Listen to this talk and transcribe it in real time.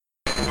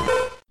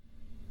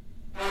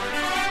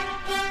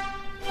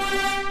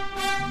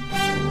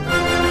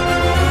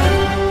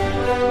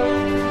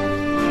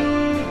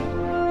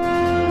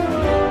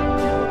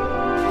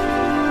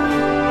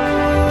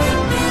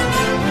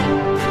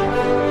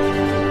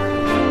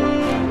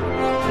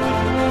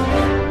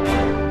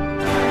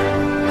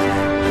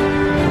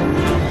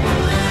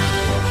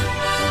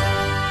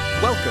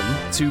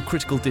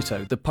Critical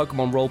Ditto, the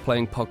Pokemon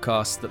role-playing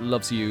podcast that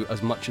loves you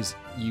as much as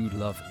you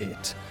love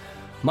it.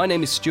 My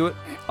name is Stuart.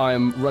 I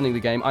am running the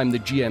game. I'm the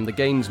GM, the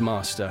Games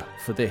Master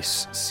for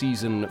this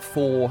Season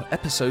 4,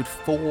 Episode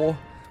 4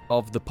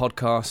 of the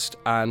podcast,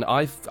 and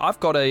I've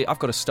got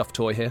a stuffed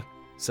toy here.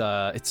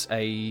 It's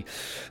a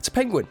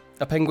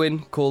penguin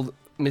called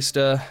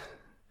Mr.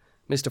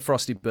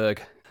 Frostyberg.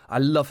 I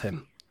love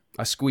him.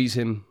 I squeeze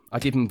him. I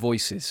give him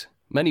voices.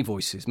 Many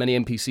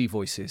NPC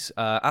voices.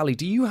 Ali,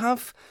 do you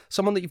have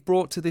someone that you've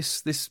brought to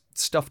this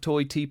stuffed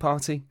toy tea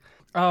party?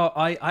 Oh,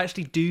 I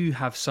actually do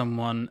have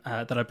someone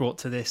that I brought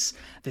to this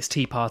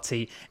tea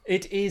party.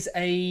 It is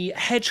a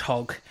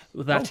hedgehog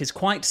that is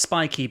quite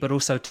spiky, but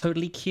also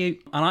totally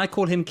cute. And I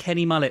call him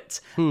Kenny Mullet.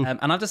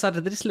 And I've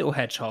decided that this little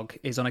hedgehog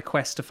is on a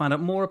quest to find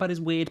out more about his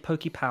weird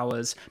pokey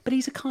powers. But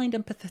he's a kind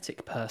and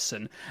pathetic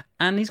person.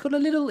 And he's got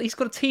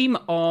a team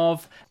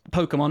of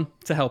Pokemon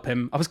to help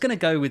him. I was going to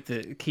go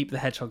with keep the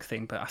hedgehog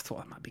thing, but I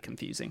thought it might be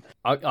confusing.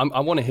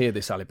 I want to hear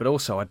this, Ali, but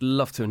also I'd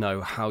love to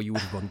know how you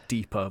would have gone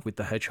deeper with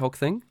the hedgehog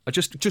thing.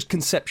 Just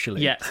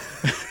conceptually. Yeah.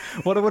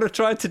 What I would have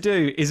tried to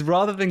do is,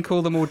 rather than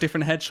call them all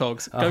different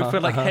hedgehogs, go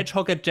for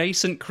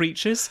hedgehog-adjacent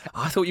creatures.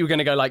 I thought you were going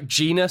to go like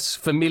genus,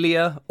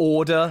 familiar,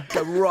 order,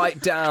 go right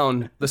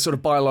down the sort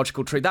of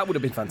biological tree. That would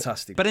have been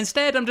fantastic. But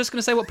instead, I'm just going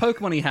to say what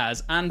Pokemon he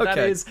has, and that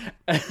is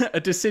a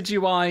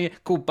Decidueye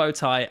called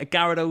Bowtie, a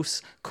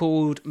Gyarados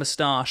called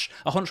Moustache,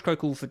 a Honchkrow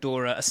called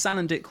Fedora, a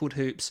Salandit called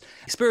Hoops,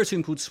 a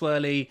Spiritomb called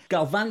Swirly,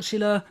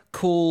 Galvantula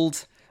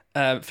called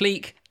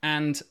Fleek,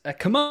 and a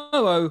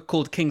Komodo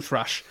called King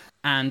Thrush.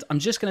 And I'm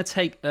just going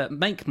to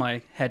make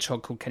my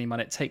hedgehog called Kenny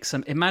Mullet take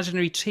some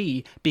imaginary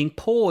tea being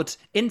poured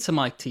into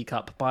my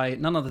teacup by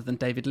none other than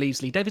David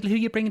Leasley. David, who are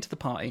you bringing to the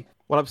party?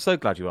 Well, I'm so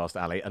glad you asked,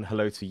 Ali, and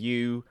hello to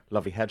you,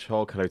 lovely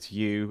hedgehog. Hello to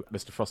you,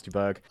 Mr.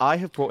 Frostyberg. I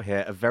have brought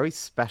here a very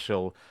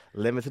special,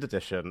 limited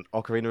edition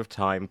Ocarina of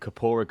Time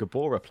Kapora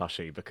Gabora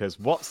plushie, because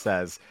what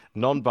says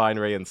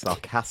non-binary and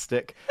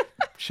sarcastic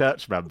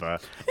church member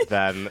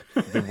than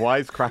the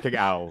wisecracking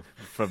owl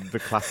from the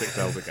classic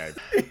Zelda game?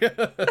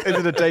 Is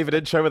it a David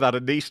intro without a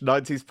niche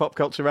 90s pop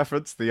culture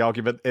reference? The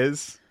argument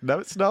is, no,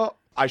 it's not.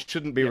 I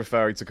shouldn't be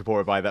referring to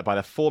Kapora by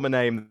their former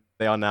name.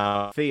 They are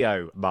now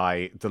Theo,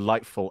 my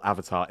delightful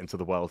avatar into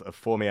the world of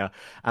Formia.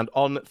 And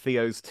on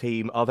Theo's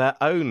team are their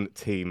own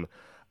team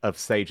of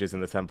sages in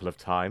the Temple of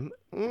Time.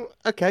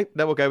 Okay,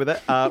 then we'll go with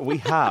it. We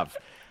have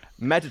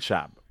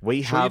Medicham.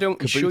 You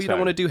sure you don't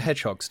want to do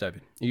hedgehogs,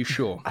 David? Are you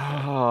sure?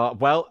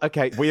 Well,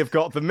 okay. We have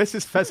got the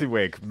Mrs.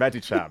 Fezziwig,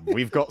 Medicham.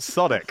 We've got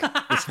Sonic, the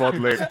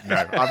Swadloon. No,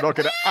 I'm not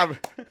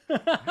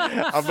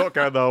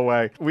going the whole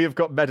way. We have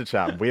got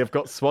Medicham. We have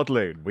got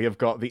Swadloon. We have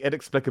got the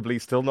inexplicably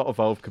still not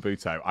evolved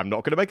Kabuto. I'm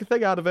not going to make a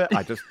thing out of it.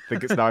 I just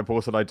think it's now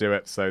important I do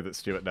it so that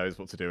Stuart knows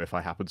what to do if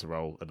I happen to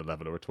roll an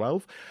 11 or a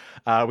 12.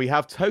 We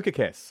have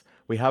Togekiss.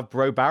 We have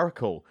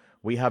Brobaracle.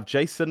 We have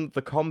Jason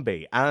the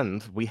Combi.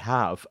 And we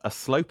have a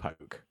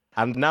Slowpoke.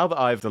 And now that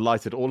I've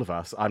delighted all of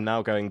us, I'm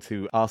now going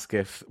to ask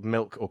if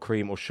milk or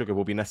cream or sugar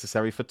will be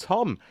necessary for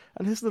Tom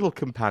and his little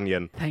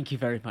companion. Thank you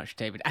very much,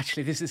 David.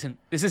 Actually, this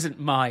isn't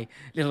my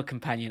little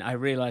companion. I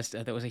realised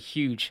there was a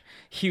huge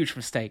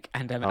mistake,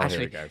 and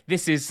actually,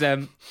 this is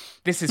Mr.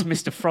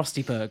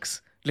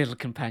 Frostyberg's little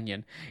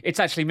companion. It's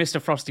actually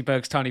Mr.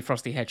 Frostyberg's Tiny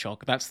Frosty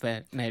Hedgehog. That's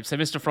their name. So,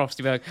 Mr.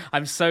 Frostyberg,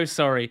 I'm so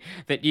sorry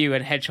that you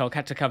and Hedgehog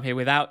had to come here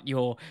without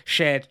your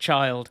shared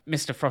child,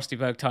 Mr.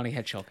 Frostyberg Tiny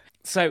Hedgehog.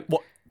 So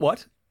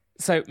what?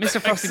 So, Mr.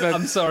 Frostyberg...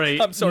 I'm sorry.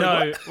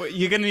 No,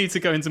 you're going to need to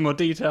go into more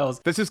details.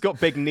 This has got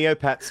big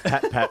Neopets,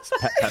 pet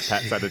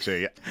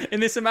energy.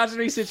 In this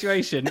imaginary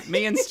situation,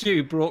 me and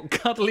Stu brought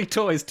cuddly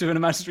toys to an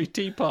imaginary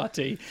tea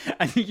party,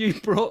 and you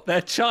brought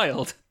their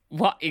child.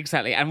 What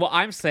exactly? And what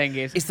I'm saying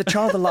is the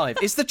child alive?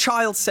 Is the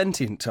child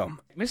sentient, Tom?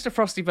 Mr.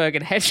 Frostyberg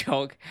and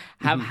Hedgehog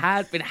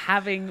have been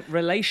having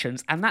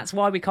relations, and that's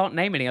why we can't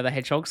name any other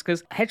hedgehogs,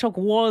 because Hedgehog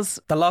was...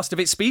 the last of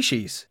its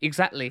species.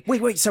 Exactly.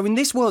 Wait, so in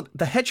this world,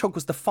 the hedgehog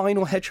was the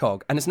final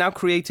hedgehog, and has now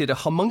created a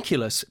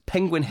homunculus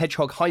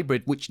penguin-hedgehog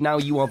hybrid, which now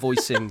you are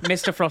voicing.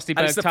 Mr. Frostyberg,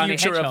 and it's the Tiny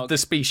future Hedgehog. of the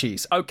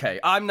species. Okay,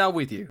 I'm now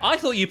with you. I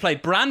thought you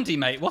played Brandy,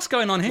 mate. What's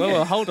going on here?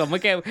 Well, hold on. We're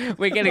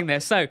getting there.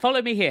 So,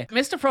 follow me here.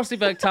 Mr.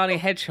 Frostyberg, Tiny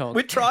Hedgehog...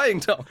 We're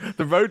trying, Tom.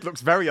 The road looks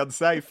very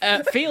unsafe.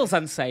 Feels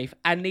unsafe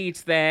and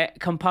needs their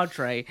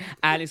compadre,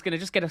 and is going to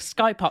just get a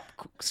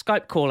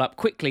Skype call up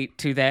quickly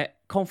to their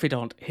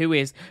confidant, who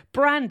is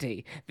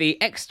Brandy, the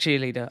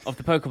ex-cheerleader of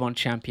the Pokemon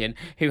champion,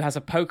 who has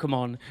a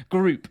Pokemon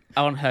group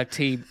on her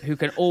team who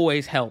can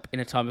always help in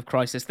a time of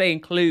crisis. They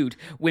include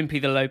Wimpy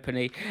the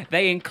Lopunny,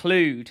 they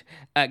include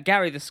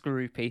Gary the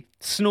Skorupi,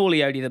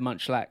 Snorleone the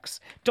Munchlax,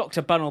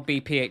 Dr.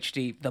 Bunnelby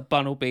PhD the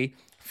Bunnelby,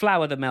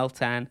 Flower the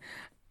Meltan,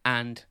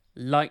 and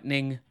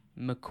Lightning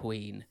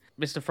McQueen.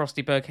 Mr.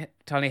 Frostyberg,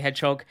 Tiny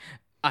Hedgehog,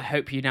 I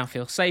hope you now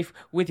feel safe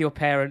with your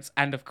parents,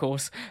 and of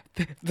course,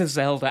 the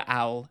Zelda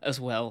owl as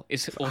well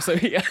is also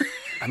here.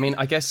 I mean,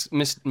 I guess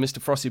Mr.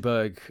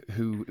 Frostyberg,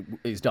 who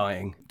is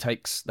dying,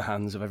 takes the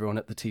hands of everyone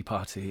at the tea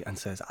party and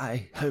says,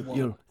 I hope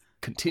you'll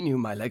continue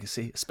my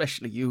legacy,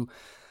 especially you,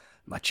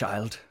 My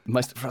child,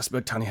 Meister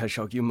Frostberg, Tiny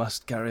Hedgehog, you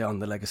must carry on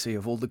the legacy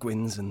of all the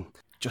Gwynns and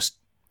just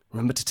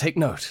remember to take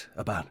note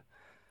about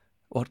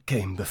what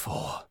came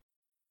before.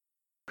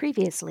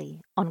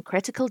 Previously on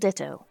Critical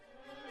Ditto.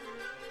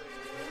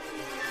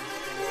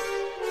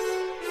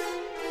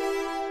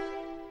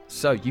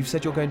 So, you've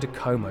said you're going to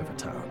comb over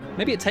town.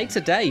 Maybe it takes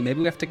a day. Maybe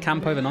we have to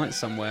camp overnight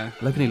somewhere.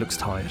 Lopenny looks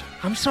tired.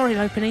 I'm sorry,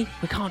 Lopenny.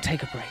 We can't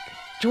take a break.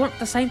 Do you want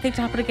the same thing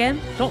to happen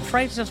again? Don't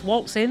afraid to just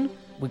waltz in.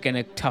 We're going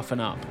to toughen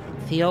up.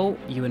 Theo,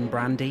 you and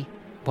Brandy,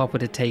 what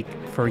would it take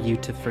for you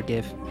to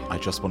forgive? I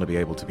just want to be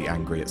able to be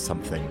angry at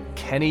something.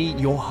 Kenny,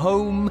 you're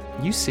home.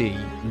 You see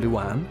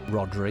Luann,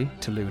 Rodri,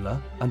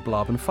 Tallulah, and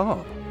Blab and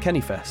Farb.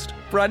 Kennyfest.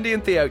 Brandy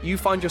and Theo, you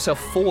find yourself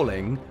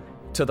falling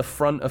to the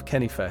front of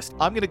Kennyfest.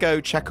 I'm going to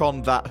go check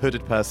on that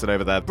hooded person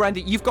over there.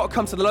 Brandy, you've got to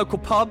come to the local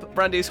pub.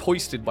 Brandy is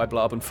hoisted by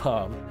Blab and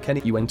Farb.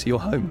 Kenny, you enter your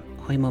home.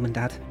 Hi, Mum and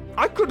Dad.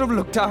 I could have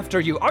looked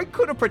after you. I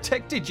could have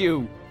protected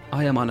you.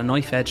 I am on a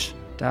knife edge,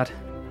 Dad.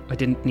 I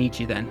didn't need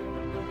you then,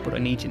 but I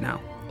need you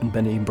now. And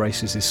Benny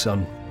embraces his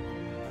son.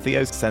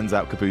 Theo sends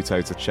out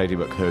Kabuto to Shady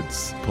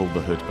Hoods, pull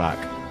the hood back.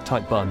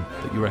 Tight bun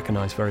that you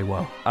recognise very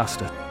well.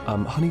 Asta,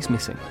 Honey's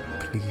missing.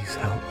 Please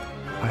help.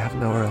 I have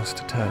nowhere else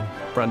to turn.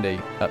 Brandy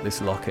at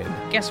this lock-in.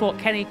 Guess what?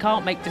 Kenny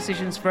can't make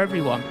decisions for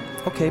everyone.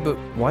 Okay, but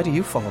why do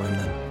you follow him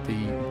then?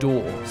 The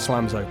door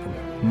slams open.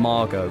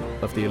 Margot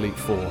of the Elite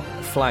Four,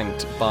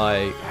 flanked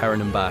by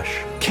Heron and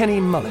Bash. Kenny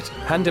Mullet,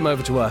 hand him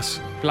over to us.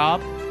 Blab?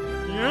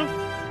 Yeah?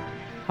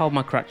 Hold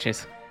my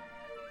crutches.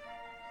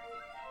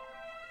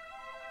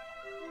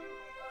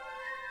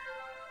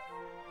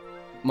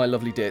 My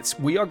lovely dits,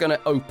 we are going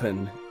to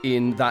open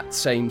in that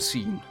same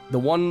scene. The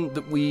one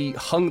that we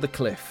hung the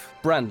cliff.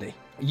 Brandy,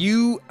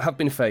 you have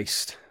been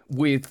faced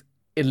with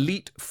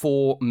Elite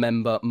Four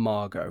member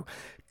Margot,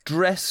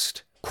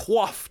 dressed,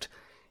 coiffed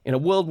in a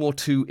World War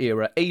II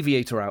era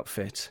aviator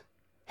outfit,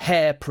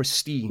 hair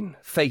pristine,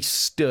 face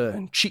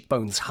stern,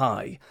 cheekbones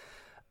high,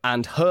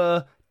 and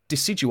her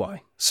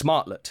decidui,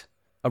 Smartlet,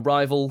 a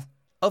rival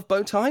of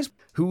Bowties,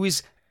 who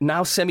is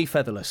now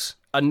semi-featherless,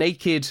 a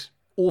naked,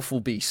 awful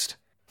beast.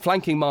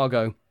 Flanking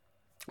Margot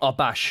are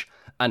Bash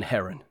and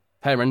Heron.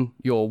 Heron,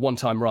 your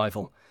one-time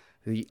rival,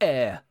 the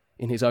heir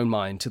in his own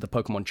mind to the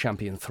Pokemon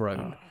champion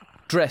throne,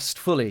 dressed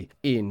fully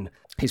in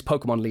his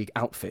Pokemon League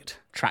outfit.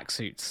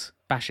 Tracksuits.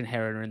 Bash and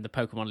Heron are in the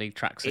Pokemon League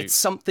tracksuits. It's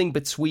something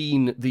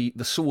between the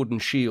Sword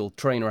and Shield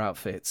trainer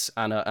outfits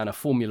and a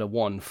Formula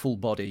One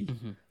full-body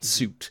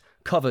suit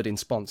covered in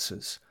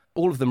sponsors.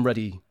 All of them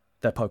ready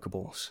their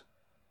Pokeballs.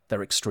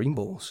 Their Extreme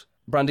Balls.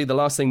 Brandy, the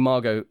last thing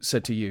Margot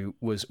said to you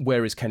was,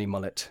 "Where is Kenny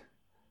Mullet?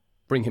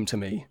 Bring him to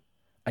me."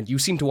 And you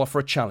seem to offer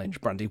a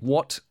challenge, Brandy.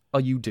 What are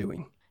you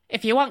doing?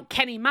 If you want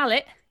Kenny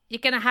Mullet, you're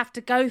going to have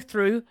to go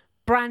through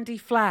Brandy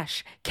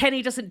Flash.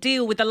 Kenny doesn't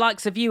deal with the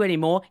likes of you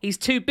anymore. He's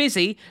too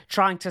busy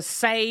trying to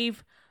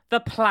save the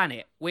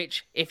planet,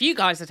 which, if you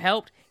guys had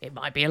helped, it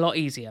might be a lot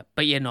easier,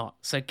 but you're not.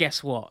 So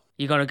guess what?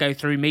 You got to go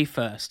through me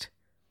first.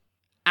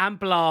 And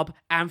Blab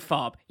and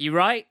Farb. You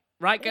right?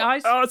 Right,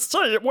 guys?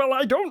 Well,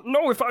 I don't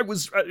know if I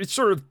was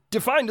sort of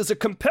defined as a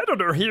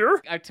competitor here.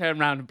 I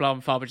turn around and Blab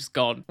and Farb are just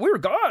gone. We're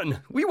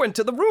gone. We went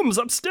to the rooms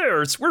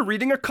upstairs. We're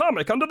reading a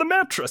comic under the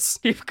mattress.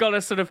 You've got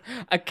a sort of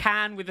a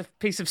can with a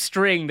piece of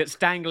string that's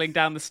dangling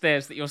down the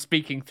stairs that you're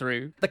speaking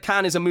through. The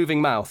can is a moving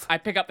mouth. I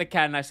pick up the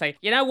can and I say,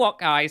 you know what,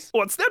 guys?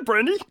 What's that,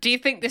 Brandy? Do you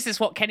think this is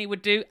what Kenny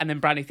would do? And then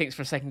Brandy thinks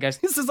for a second and goes,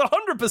 This is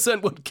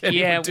 100% what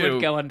Kenny would do. Yeah,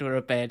 would go under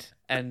a bed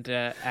and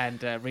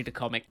read a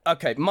comic.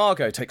 Okay,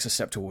 Margot takes a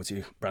step towards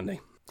you, Brandy.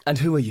 And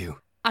who are you?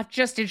 I've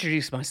just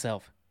introduced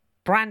myself.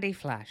 Brandy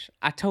Flash.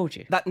 I told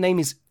you. That name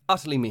is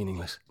utterly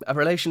meaningless. A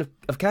relation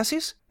of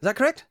Cassie's? Is that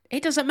correct?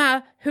 It doesn't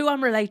matter who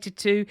I'm related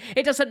to.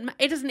 It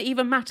doesn't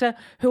even matter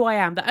who I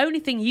am. The only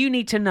thing you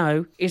need to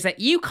know is that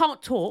you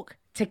can't talk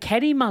to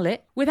Kenny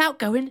Mullet without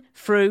going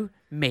through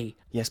me.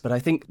 Yes, but I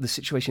think the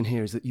situation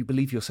here is that you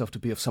believe yourself to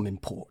be of some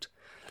import.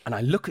 And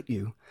I look at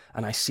you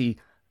and I see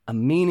a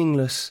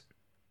meaningless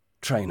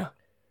trainer.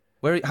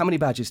 How many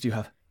badges do you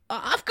have?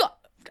 I've got...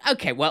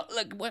 Okay, well,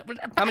 look.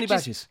 How many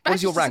badges? What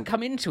is your rank?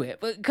 Come into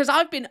it because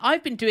I've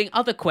been doing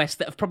other quests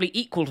that have probably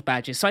equaled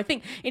badges. So I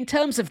think in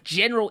terms of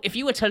general, if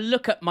you were to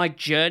look at my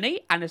journey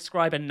and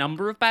ascribe a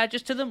number of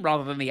badges to them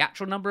rather than the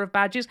actual number of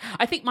badges,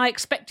 I think my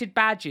expected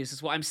badges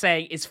is what I'm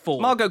saying is 4.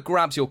 Margot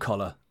grabs your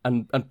collar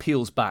and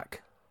peels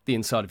back the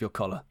inside of your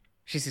collar.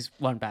 She says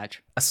 1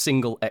 badge. A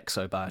single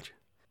Exo badge.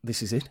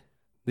 This is it.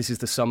 This is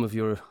the sum of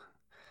your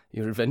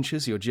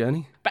adventures, your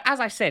journey? But as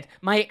I said,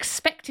 my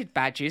expected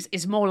badges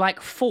is more like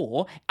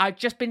 4. I've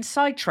just been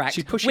sidetracked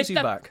She pushes with you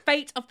the back.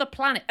 fate of the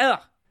planet. Ugh.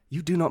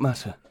 You do not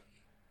matter.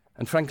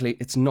 And frankly,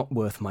 it's not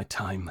worth my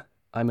time.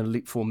 I'm an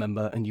Elite Four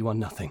member and you are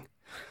nothing.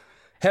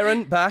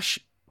 Heron, Bash,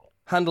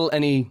 handle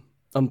any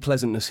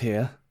unpleasantness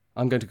here.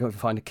 I'm going to go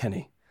find a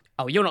Kenny.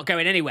 Oh, you're not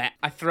going anywhere.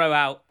 I throw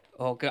out...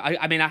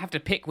 I mean, I have to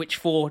pick which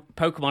 4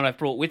 Pokemon I've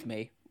brought with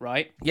me,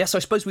 right? Yes, I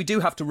suppose we do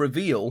have to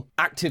reveal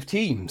active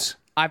teams.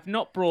 I've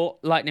not brought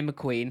Lightning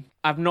McQueen.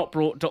 I've not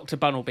brought Dr.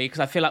 Bunnelby because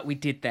I feel like we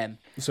did them.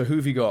 So who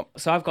have you got?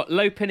 So I've got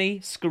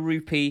Lopenny,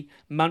 Skorupi,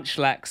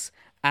 Munchlax,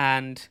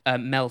 and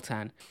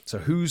Meltan. So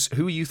who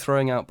are you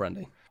throwing out,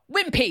 Brandy?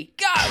 Wimpy,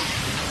 go!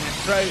 I'm going to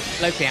throw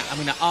Lopi out. I'm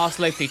going to ask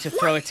Lopi to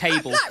throw a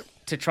table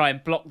to try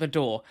and block the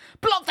door.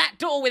 Block that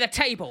door with a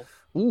table!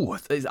 Ooh,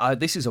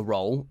 this is a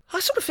roll. I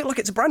sort of feel like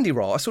it's a Brandy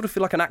roll. I sort of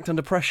feel like an act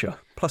under pressure.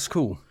 Plus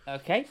cool.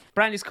 Okay.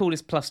 Brandy's cool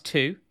is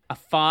 +2, a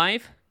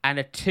 5, and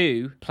a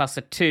 2 plus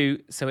a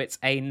 2, so it's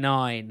a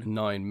 9.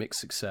 9,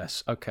 mixed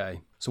success.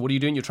 Okay. So what are you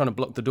doing? You're trying to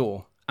block the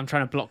door. I'm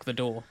trying to block the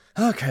door.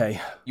 Okay.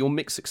 Your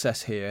mixed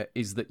success here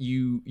is that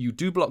you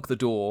do block the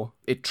door.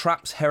 It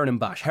traps Heron and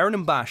Bash. Heron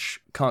and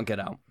Bash can't get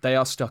out. They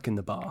are stuck in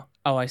the bar.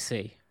 Oh, I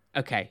see.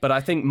 Okay. But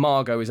I think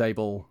Margot is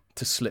able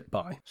to slip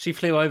by. She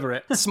flew over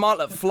it.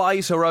 Smartlet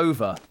flies her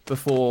over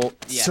before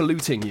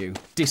saluting you,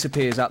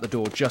 disappears out the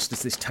door just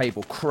as this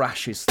table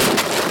crashes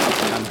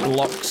through and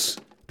blocks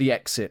the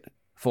exit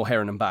for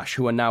Heron and Bash,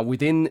 who are now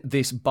within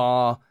this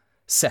bar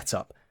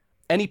setup.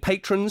 Any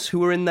patrons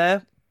who are in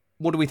there,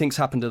 what do we think's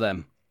happened to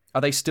them? Are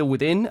they still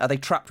within? Are they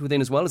trapped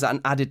within as well? Is that an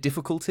added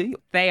difficulty?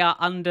 They are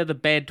under the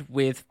bed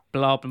with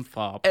Blarb and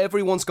Farb.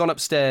 Everyone's gone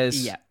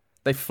upstairs. Yeah.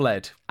 They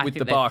fled with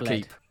the think they've barkeep.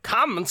 fled.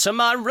 Come to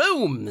my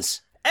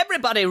rooms.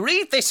 Everybody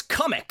read this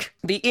comic.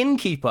 The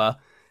innkeeper,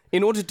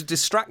 in order to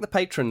distract the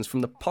patrons from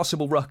the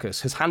possible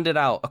ruckus, has handed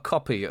out a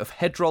copy of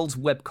Hedrold's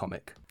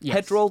webcomic.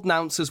 Yes. Hedrold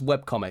Nouncer's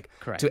webcomic.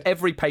 Correct. To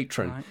every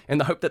patron in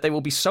the hope that they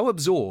will be so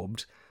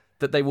absorbed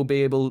that they will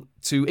be able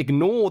to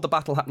ignore the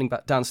battle happening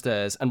back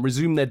downstairs and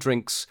resume their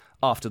drinks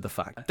after the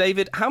fact.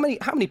 David, how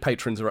many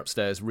patrons are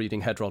upstairs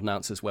reading Hedrold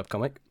Nouncer's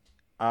webcomic?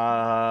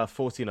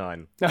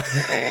 49.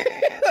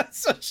 That's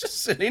such a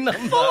silly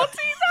number. 49!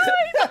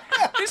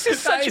 This is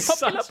such a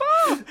popular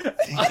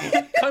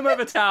bar. Combe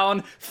Over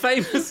Town,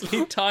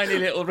 famously tiny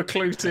little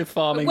reclusive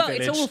farming Well,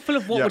 village. it's all full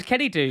of what would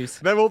Kenny do's.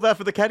 They're all there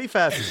for the Kenny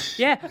Fest.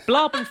 Yeah,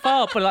 Blarb and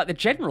Farb were like the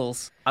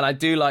generals. And I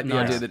do like the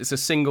idea that it's a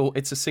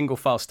single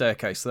file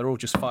staircase. So they're all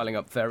just filing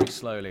up very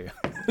slowly.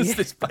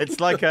 It's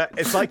like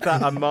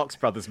that Marx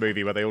Brothers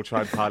movie where they all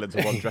try and pile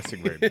into one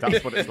dressing room.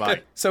 That's what it's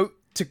like. So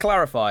to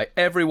clarify,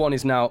 everyone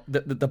is now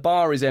the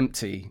bar is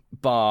empty.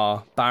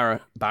 Bar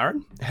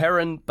Baron,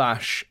 Heron,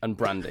 Bash, and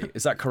Brandy.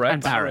 Is that correct?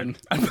 And Baron.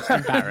 And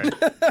Baron.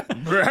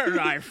 Well,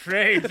 I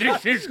say,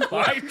 this is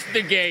quite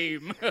the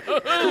game.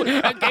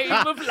 A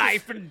game of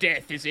life and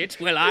death, is it?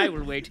 Well, I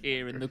will wait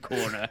here in the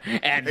corner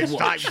and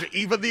watch. Time to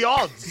even the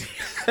odds.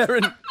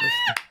 Heron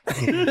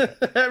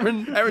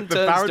The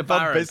turns to Baron von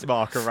Baron.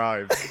 Bismarck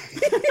arrives.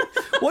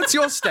 What's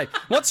your stake?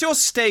 What's your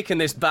stake in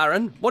this,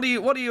 Baron? What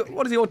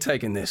is your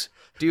take in this?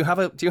 Do you have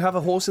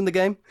a horse in the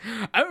game?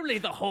 Only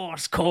the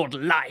horse called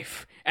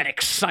life and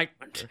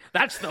excitement.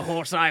 That's the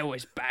horse I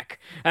always back.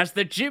 As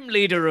the gym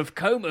leader of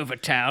Combe Over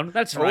Town,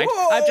 that's right.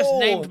 I've just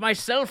named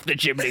myself the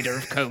gym leader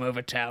of Combe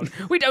Over Town.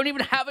 We don't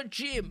even have a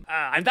gym.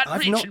 I'm that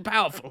rich and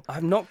powerful.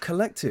 I've not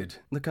collected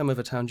the Combe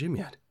Over Town gym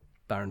yet,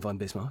 Baron von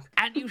Bismarck.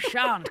 And you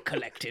shan't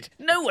collect it.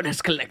 No one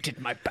has collected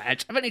my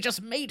badge. I've only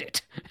just made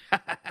it.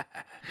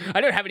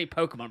 I don't have any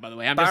Pokemon, by the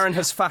way. Baron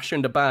has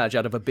fashioned a badge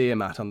out of a beer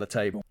mat on the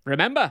table.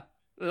 Remember,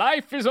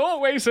 life is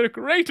always a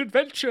great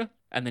adventure.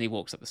 And then he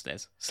walks up the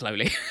stairs,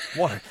 slowly.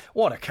 What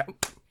a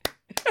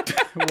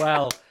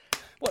Well,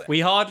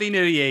 we hardly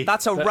knew ye.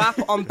 That's a wrap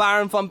on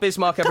Baron von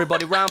Bismarck,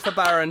 everybody. Round for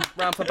Baron.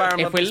 Round for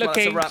Baron If von we're Bismarck.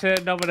 looking That's a wrap.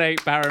 to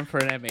nominate Baron for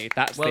an Emmy,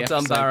 that's Well the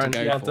done, episode Baron.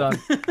 to go Well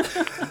for.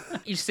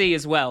 done. You see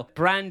as well,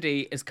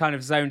 Brandy is kind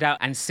of zoned out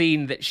and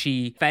seen that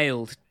she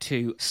failed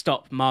to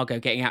stop Margot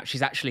getting out.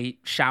 She's actually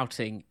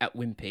shouting at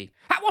Wimpy.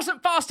 That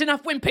wasn't fast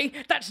enough, Wimpy.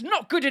 That's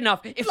not good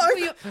enough.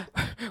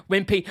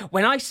 Wimpy,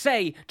 when I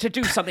say to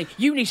do something,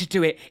 you need to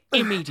do it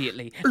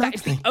immediately. That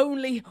is the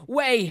only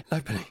way.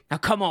 Opening. Now,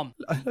 come on.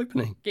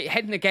 Opening. Get your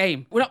head in the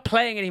game. We're not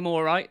playing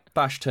anymore, right?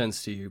 Bash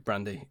turns to you,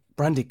 Brandy.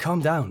 Brandy,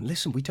 calm down.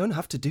 Listen, we don't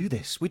have to do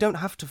this. We don't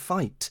have to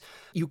fight.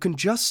 You can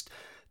just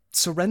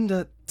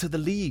surrender to the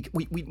League.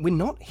 We're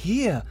not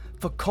here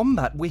for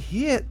combat. We're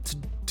here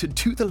to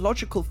do the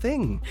logical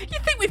thing. You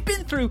think we've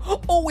been through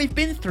all we've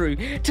been through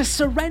to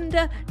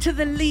surrender to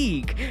the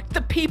League?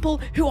 The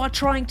people who are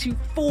trying to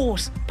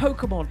force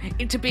Pokemon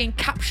into being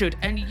captured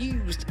and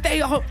used.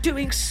 They are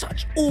doing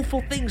such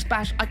awful things,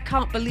 Bash. I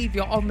can't believe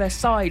you're on their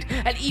side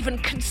and even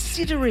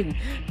considering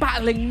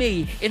battling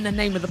me in the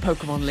name of the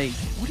Pokemon League.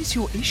 What is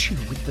your issue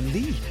with the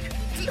League?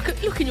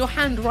 Look in your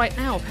hand right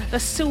now. The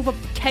silver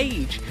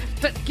cage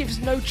that gives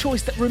no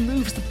choice, that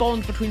removes the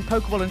bond between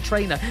Pokeball and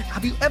trainer.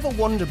 Have you ever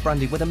wondered,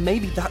 Brandy, whether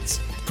maybe that's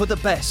for the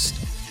best?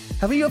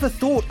 Have you ever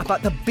thought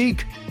about the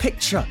big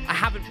picture? I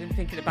haven't been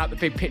thinking about the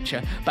big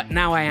picture, but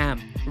now I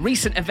am.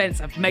 Recent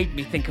events have made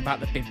me think about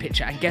the big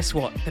picture, and guess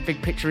what? The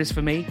big picture is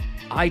for me.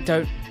 I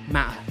don't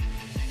matter.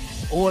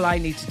 All I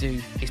need to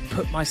do is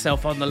put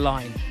myself on the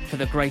line for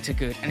the greater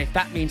good. And if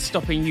that means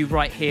stopping you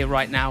right here,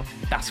 right now,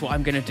 that's what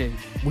I'm going to do.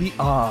 We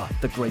are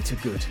the greater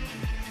good.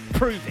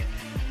 Prove it.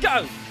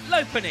 Go,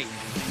 Lopunny!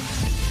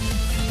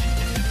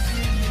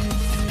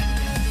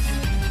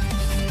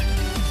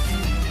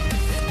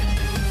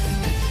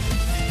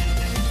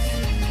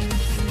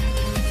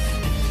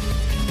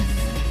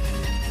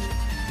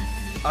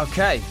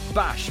 Okay,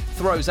 Bash,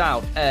 throws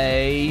out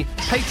a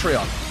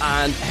Patreon,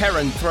 and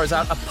Heron throws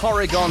out a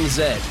Porygon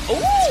Z. Ooh!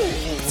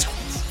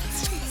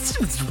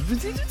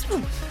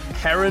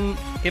 Heron...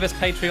 Give us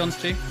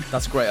Patreons too.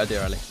 That's a great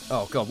idea, Ali.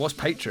 Oh, God, what's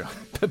Patreon?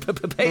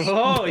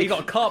 Oh, you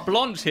got carte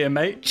blanche here,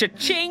 mate.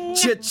 Cha-ching!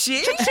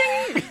 Cha-ching!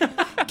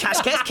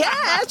 Cash, cash,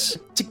 cash!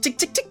 Tick, tick,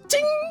 tick, tick,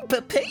 ting!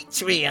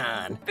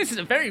 Patreon! This is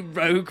a very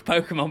rogue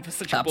Pokemon for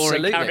such a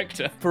boring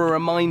character. For a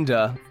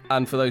reminder,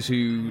 and for those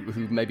who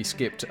maybe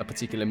skipped a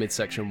particular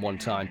midsection one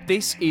time,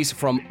 this is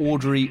from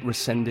Audrey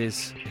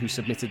Resendez, who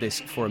submitted this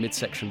for a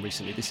midsection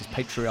recently. This is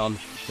Patreon,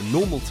 the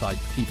normal type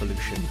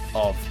evolution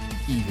of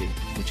Eevee,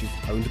 which is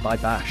owned by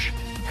Bash.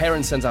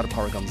 Heron sends out a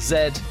Porygon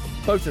Z.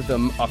 Both of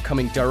them are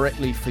coming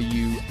directly for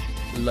you,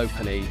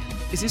 Lopunny.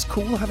 Is this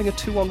cool having a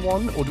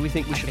 2-on-1, or do we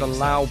think we should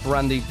allow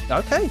Brandy...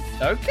 Okay.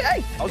 I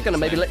was going to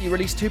maybe let you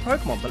release 2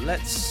 Pokemon, but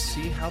let's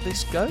see how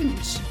this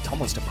goes. Tom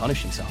wants to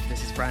punish himself.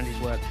 This is Brandy's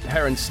work.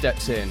 Heron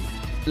steps in.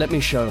 Let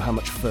me show how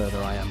much further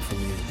I am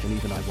from you than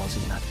even I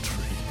was in that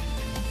tree.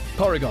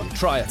 Porygon,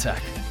 try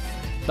attack.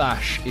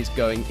 Bash is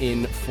going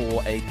in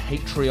for a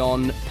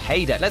Patreon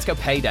payday. Let's go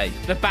payday.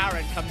 The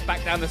Baron comes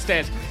back down the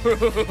stairs. Wait,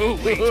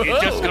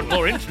 it just got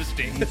more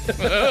interesting.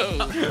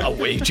 A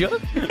wager?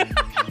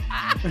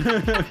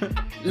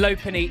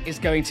 Lopunny is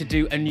going to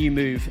do a new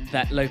move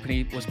that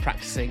Lopunny was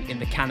practicing in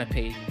the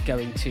canopy,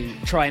 going to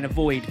try and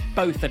avoid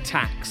both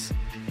attacks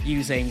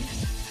using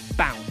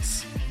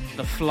Bounce,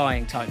 the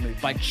flying type move,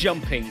 by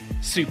jumping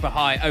super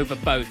high over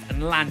both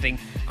and landing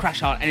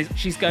crash hard. And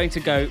she's going to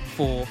go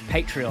for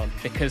Patreon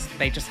because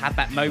they just had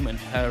that moment,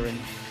 her and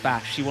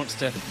Bash. She wants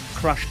to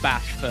crush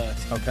Bash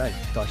first. Okay,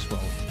 dice roll.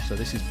 So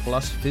this is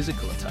plus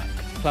physical attack.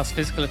 Plus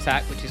physical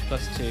attack, which is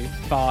 +2.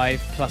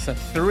 5 plus a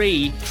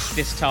 3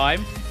 this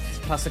time. It's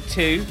plus a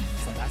 2,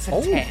 so that's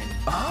a 10.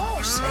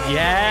 Oh,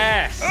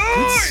 Yes!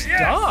 good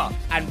start.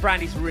 And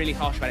Brandy's really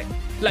harsh about it.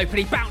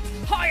 Lopunny, bounce!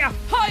 Higher!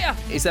 Higher!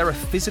 Is there a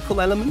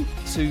physical element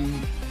to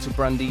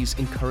Brandy's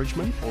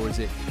encouragement, or is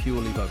it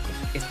purely vocal?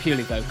 It's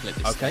purely vocal at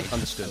this Okay,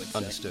 stage.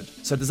 understood.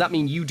 So does that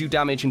mean you do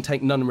damage and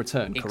take none in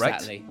return,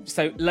 correct? Exactly.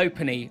 So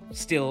Lopunny,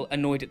 still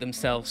annoyed at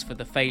themselves for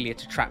the failure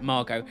to trap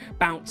Margot,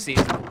 bounces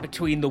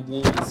between the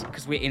walls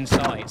because we're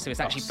inside, so it's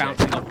actually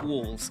bouncing off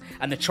walls,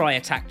 and the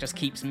tri-attack just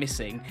keeps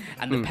missing,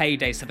 and the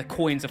payday, so the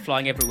coins are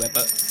flying everywhere,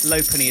 but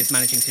Lopunny is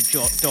managing to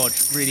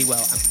dodge really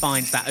well and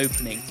finds that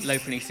opening.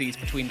 Lopunny sees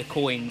between the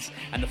coins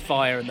and the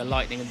fire and the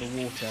lightning and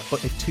the water.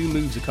 But if 2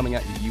 moves are coming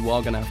at you, you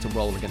are going to have to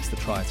roll against the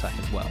tri-attack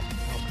as well.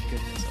 Oh my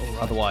goodness, all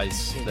right.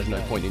 Otherwise, there's no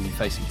point in you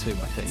facing 2, I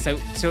think.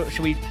 So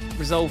should we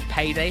resolve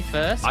payday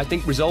first? I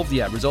think resolve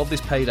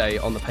this payday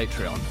on the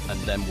Patreon, and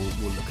then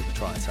we'll look at the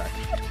tri-attack.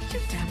 How do we do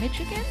damage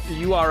again?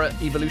 You are at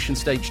Evolution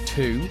Stage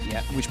 2,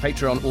 Yep. which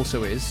Patreon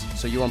also is,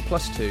 so you're on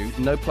 +2,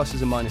 no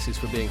pluses and minuses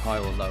for being higher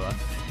or lower,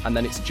 and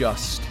then it's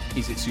just,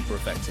 is it super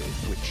effective,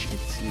 which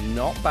it's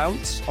not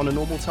bounce on a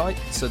normal type,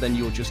 so then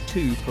you're just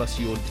 2 plus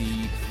your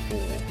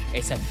D4.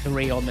 It's a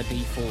 3 on the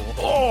D4.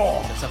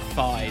 Oh! It's a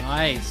 5.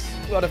 Nice.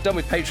 What I've done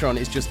with Patreon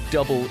is just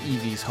double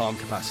Eevee's harm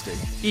capacity.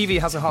 Eevee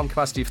has a harm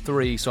capacity of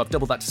 3, so I've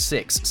doubled that to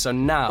 6. So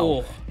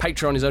now,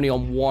 Patreon is only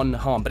on 1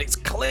 harm, but it's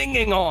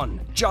clinging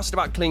on, just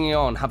about clinging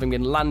on, having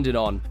been landed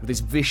on with this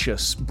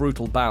vicious,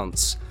 brutal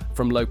bounce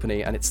from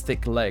Lopunny and its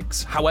thick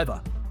legs.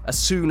 However, as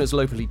soon as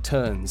Lopunny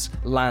turns,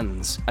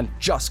 lands, and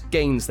just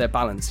gains their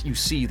balance, you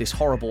see this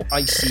horrible,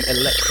 icy,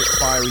 electric,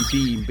 fiery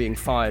beam being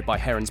fired by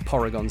Heron's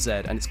Porygon Z,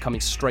 and it's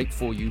coming straight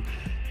for you,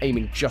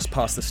 aiming just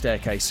past the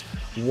staircase.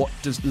 What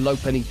does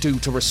Lopunny do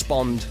to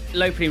respond?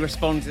 Lopunny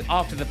responds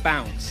after the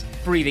bounce,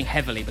 breathing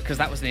heavily because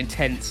that was an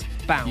intense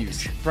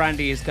bounce. Huge.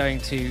 Brandy is going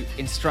to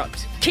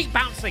instruct, keep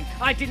bouncing!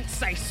 I didn't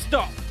say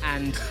stop!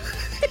 And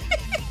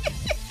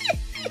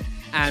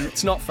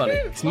It's not funny.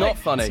 It's not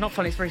funny. It's not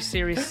funny. It's a very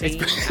serious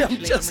scene. I'm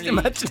just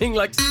imagining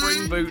like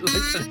spring boot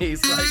Lopunny.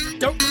 It's like,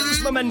 don't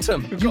lose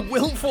momentum. You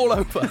will fall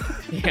over.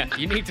 Yeah,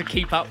 you need to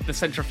keep up the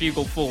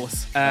centrifugal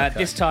force.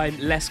 This time,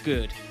 less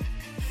good.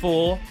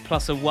 4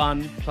 plus a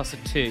 1 plus a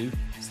 2,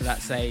 so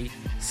that's a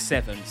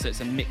 7. So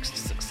it's a mixed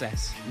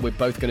success. We're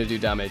both going to do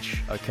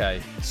damage.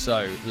 Okay,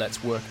 so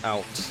let's work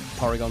out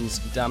Porygon's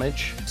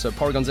damage. So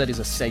Porygon Z is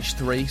a stage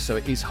 3, so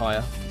it is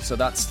higher. So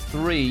that's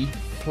 3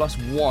 plus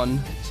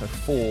 1, so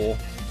 4.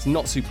 It's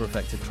not super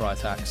effective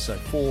tri-attack, so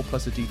 4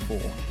 plus a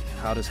D4.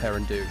 How does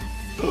Heron do?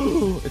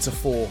 It's a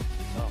 4.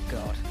 Oh,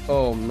 God.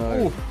 Oh,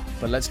 no. Ooh.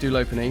 But let's do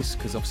Lopunny's,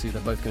 because obviously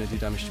they're both going to do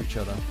damage to each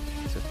other.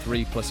 So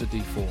 3 plus a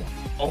D4.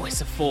 Oh,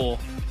 it's a 4.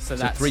 So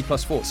that's 3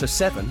 plus 4, so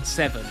 7.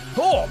 7.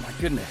 Oh, my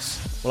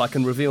goodness. Well, I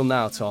can reveal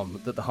now,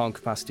 Tom, that the harm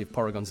capacity of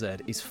Porygon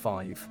Z is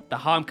 5. The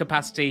harm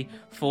capacity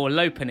for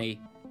Lopunny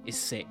is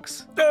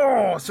 6.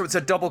 Oh, so it's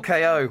a double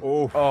KO.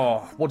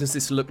 Oh, what does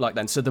this look like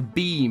then? So the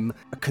beam,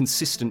 a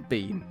consistent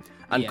beam,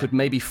 and could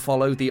maybe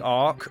follow the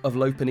arc of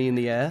Lopunny in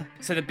the air?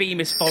 So the beam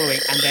is following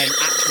and then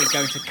actually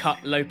going to cut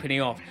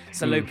Lopunny off.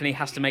 So Lopunny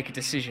has to make a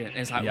decision. And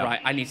it's like, right,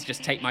 I need to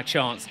just take my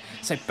chance.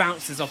 So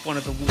bounces off one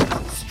of the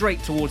walls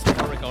straight towards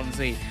Porygon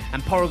Z.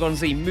 And Porygon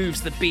Z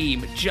moves the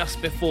beam just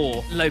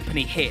before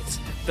Lopunny hits.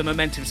 The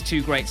momentum's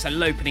too great, so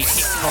Lopunny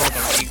hits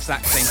Porygon at the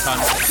exact same time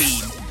as the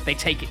beam They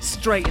take it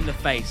straight in the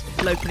face.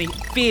 Lopunny,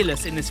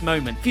 fearless in this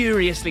moment,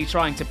 furiously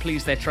trying to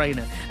please their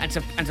trainer and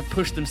to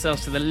push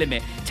themselves to the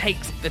limit,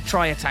 takes the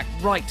tri-attack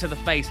right to the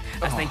face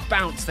as they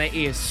bounce their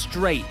ears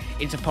straight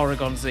into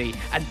Porygon Z,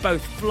 and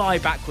both fly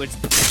backwards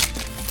out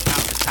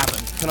the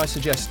tavern. Can I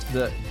suggest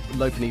that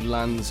Lopunny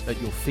lands at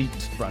your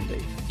feet,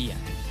 Brandy? Yeah.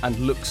 And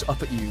looks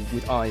up at you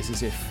with eyes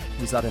as if,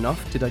 was that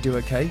enough? Did I do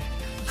okay?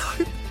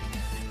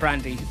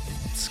 Brandy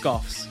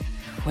scoffs.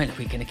 When are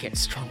we going to get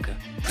stronger?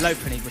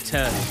 Lopunny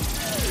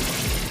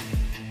returns.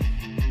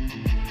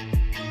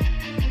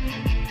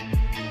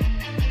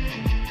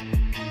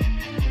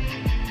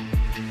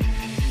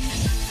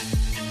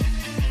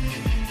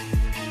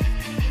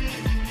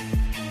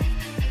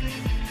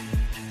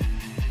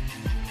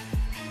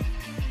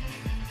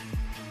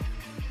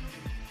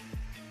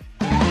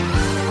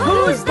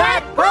 Who's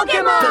that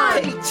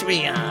Pokemon?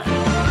 Patreon.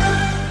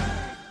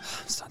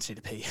 I'm starting to need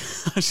a pee.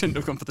 I shouldn't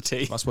have gone for the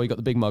tea. That's why you got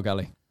the big mug,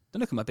 Ali. Don't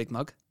look at my big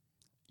mug.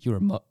 You're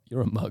a mug.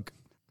 You're a mug.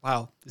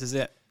 Wow, this is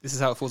it. This is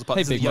how it falls apart.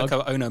 Hey, this is big the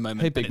mug. Yoko Ono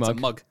moment. Hey, big and it's mug.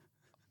 a mug.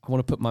 I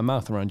want to put my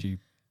mouth around you,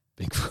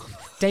 big.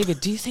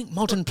 David, do you think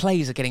modern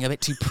plays are getting a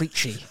bit too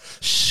preachy?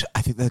 Shh,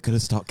 I think they're going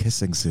to start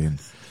kissing soon.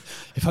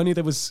 If only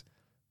there was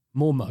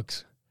more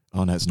mugs.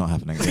 Oh no, it's not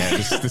happening. Yeah,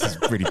 this is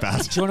really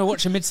bad. Do you want to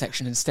watch a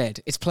midsection instead?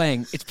 It's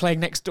playing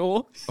next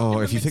door. Oh,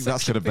 if you think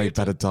that's going to make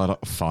better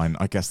dialogue, fine.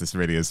 I guess this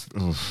really is.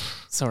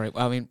 Oof. Sorry,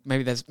 well, I mean,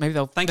 maybe they'll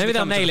Thank you for they'll coming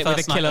to nail the it with a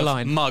first night killer of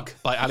line. Mug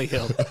by Ali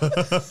Hill.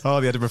 Oh,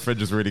 the Edinburgh Fringe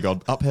has really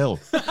gone uphill.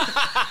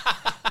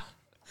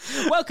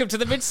 Welcome to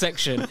the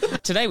midsection.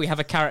 Today we have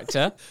a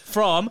character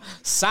from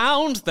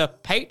Sound the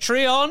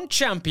Patreon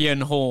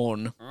Champion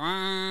Horn.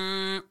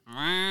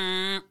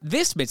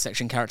 This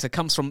midsection character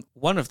comes from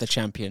one of the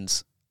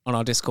champions on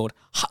our Discord,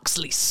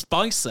 Huxley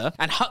Spicer,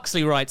 and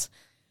Huxley writes,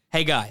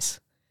 "Hey guys,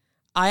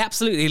 I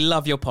absolutely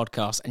love your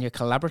podcast and your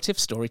collaborative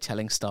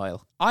storytelling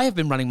style. I have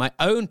been running my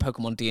own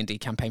Pokemon D&D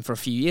campaign for a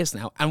few years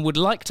now and would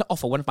like to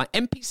offer one of my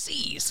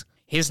NPCs.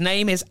 His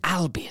name is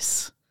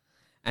Albus,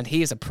 and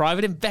he is a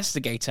private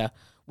investigator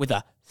with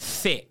a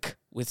thick,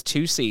 with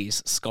 2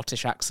 C's,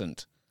 Scottish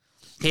accent.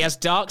 He has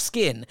dark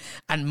skin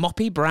and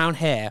moppy brown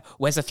hair,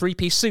 wears a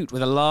 3-piece suit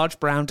with a large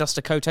brown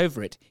duster coat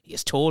over it. He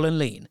is tall and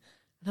lean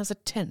and has a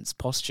tense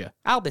posture.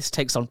 Albus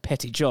takes on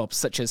petty jobs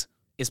such as,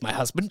 is my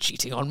husband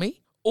cheating on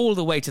me? All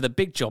the way to the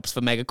big jobs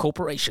for mega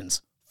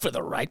corporations, for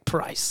the right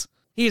price.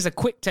 He is a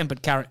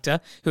quick-tempered character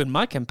who, in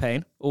my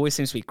campaign, always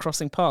seems to be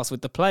crossing paths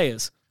with the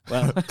players.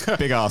 Well,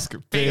 Big ask.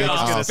 Big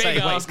ask. Say,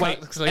 Big wait, ask, wait.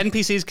 Huxley.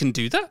 NPCs can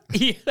do that?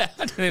 Yeah, I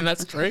don't think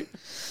that's true.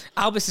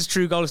 Albus's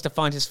true goal is to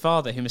find his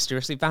father, who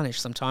mysteriously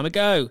vanished some time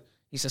ago.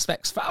 He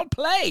suspects foul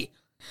play.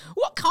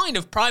 What kind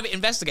of private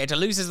investigator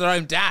loses their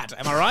own dad?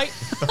 Am I right?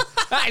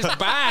 That is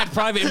bad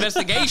private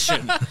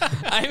investigation.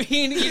 I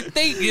mean, you'd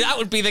think that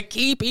would be the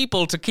key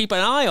people to keep an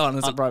eye on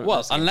as a private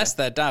investigator. Unless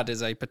their dad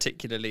is a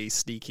particularly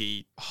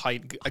sneaky, good at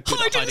Hide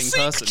and hiding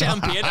seek person.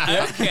 champion.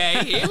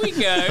 Okay, here we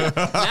go.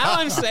 Now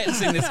I'm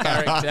sensing this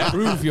character.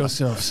 Prove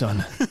yourself,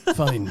 son.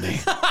 Find me.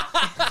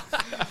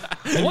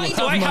 Why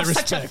do I my have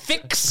such a respect.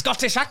 thick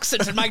Scottish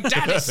accent and my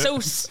dad is so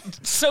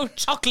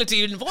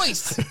chocolatey in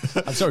voice?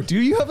 I'm sorry, do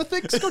you have a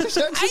thick Scottish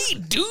accent? I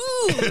do.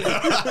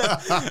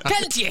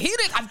 Can't you hear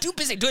it? I'm too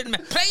busy doing my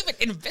private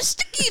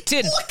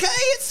investigating. Okay,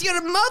 it's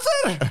your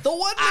mother, the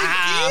one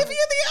that gave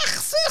you the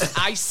accent.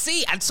 I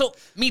see. And so,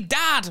 me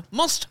dad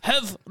must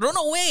have run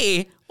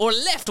away or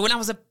left when I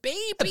was a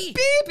baby.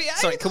 Baby,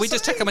 Sorry, can we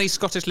just check how many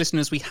Scottish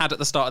listeners we had at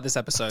the start of this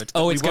episode?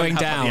 Oh, We it's won't going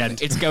have at the down.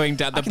 end. It's going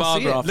down. The I can bar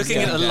see it. graph. is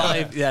Looking at going it down.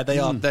 live, yeah, they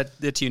are.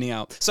 They're tuning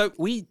out. So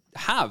we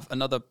have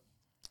another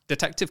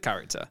detective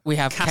character. We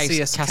have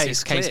Cassius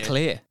Case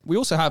Clear. We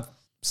also have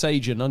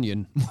Sage and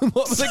Onion.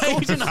 What were they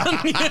called? Sage and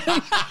Onion.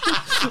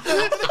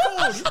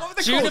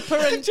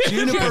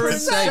 Juniper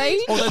and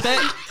Sage. Although they're...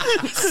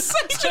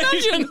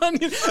 Sage and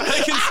Onion.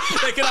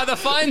 They can either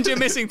find your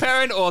missing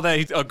parent or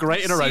they are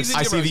great in a roast.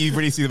 I see that you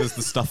really see them as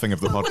the stuffing of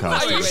the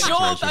podcast. Are you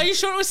sure? Are you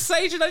sure it was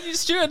Sage and Onion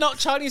Stew and not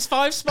Chinese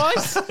Five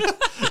Spice?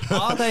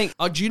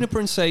 Are Juniper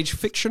and Sage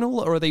fictional,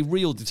 or are they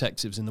real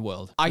detectives in the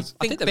world? I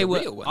think they they were were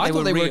real ones. I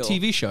thought they were a real.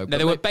 TV show. No, but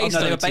they were based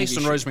They on were a based TV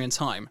on show. Rosemary and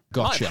Thyme.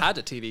 Gotcha. I've had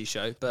a TV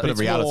show, but But a it's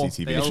reality more-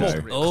 TV they are show.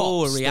 more real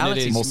Oh, cops a than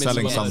reality it is More Miss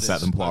Selling Murder.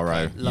 Sunset than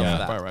Poirot. Love yeah.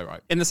 that.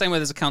 Right. In the same way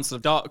there's a council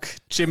of dark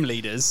gym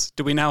leaders,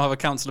 do we now have a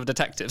council of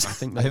detectives? I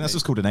think I think that's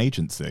just called an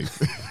agency.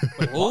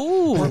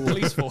 Oh,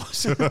 police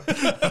force. I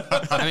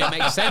mean, it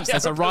makes sense.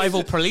 There's a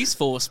rival police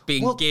force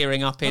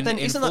gearing up in But then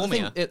isn't that the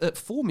Formia. thing that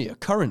Formia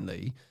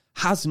currently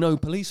has no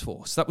police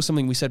force? That was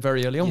something we said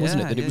very early on,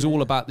 wasn't it? That it was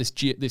all about this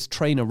this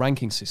trainer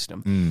ranking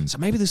system. So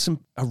maybe there's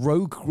a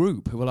rogue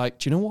group who are like,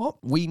 do you know what?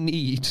 We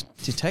need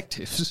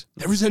detectives.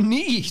 There is a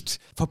need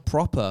for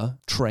proper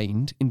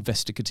trained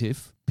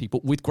investigative people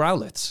with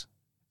growlets.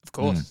 Of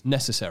course.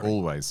 Necessary.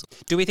 Always.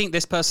 Do we think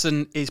this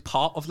person is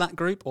part of that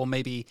group or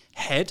maybe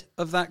head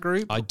of that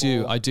group? I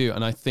do.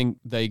 And I think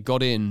they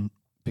got in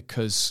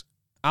because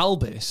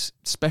Albus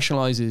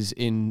specializes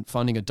in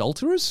finding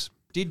adulterers.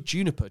 Did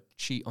Juniper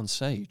cheat on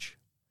Sage?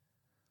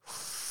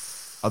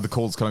 Are the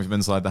calls coming from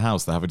inside the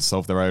house? They're having to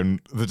solve their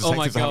own. The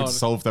detectives are having to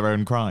solve their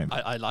own crime.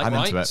 I like I'm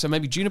into right. it. So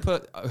maybe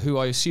Juniper, who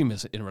I assume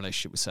is in a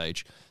relationship with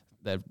Sage,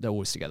 they're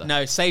always together.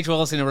 No, Sage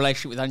was in a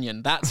relationship with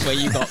Onion. That's where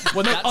you got.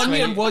 Well, no,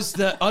 Onion was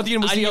the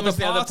other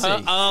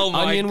party. Oh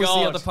my Onion God. was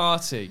the other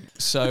party.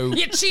 So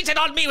You cheated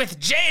on me with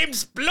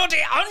James Bloody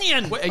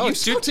Onion. wait, are you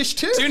Scottish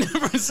too?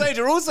 Juniper and Sage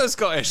are also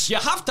Scottish. You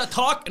have to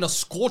talk in a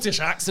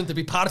Scottish accent to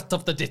be part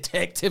of the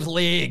detective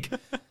league.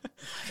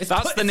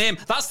 That's the name.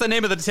 That's the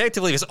name of the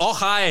detective league. It's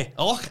Ochai.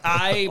 Och,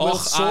 I will Och,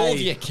 solve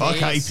aye. your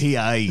case. Okay,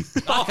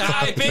 PA.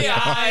 Okay,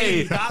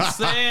 PI. That's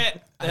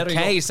it. There we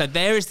Okay, go. so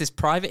there is this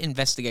private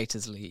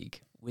investigators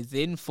league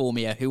within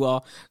Formia who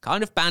are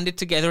kind of banded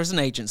together as an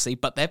agency,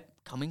 but they're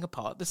coming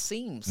apart at the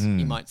seams,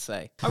 you might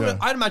say.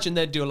 I'd imagine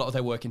they'd do a lot of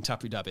their work in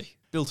Tapu Dhabi.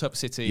 Built up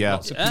city, Yeah.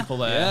 lots of people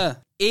there. Yeah.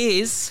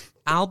 Is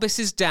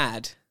Albus's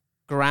dad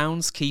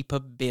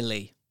groundskeeper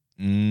Billy?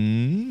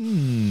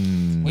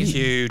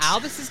 Huge.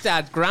 Albus's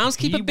dad,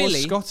 groundskeeper He Billy.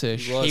 was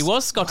Scottish. He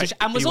was Scottish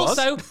and was He was?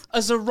 also a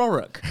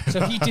Zororic.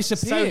 So he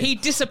disappeared. So he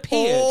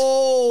disappeared.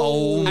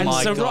 Oh And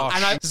my Zoro- gosh.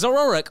 and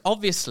Zororic,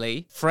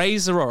 obviously, Frey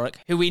Zororic,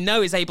 who we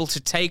know is able to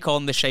take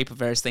on the shape of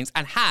various things,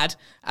 and had,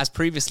 as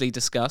previously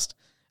discussed,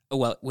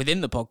 well,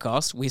 within the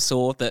podcast, we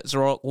saw that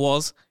Zororic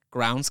was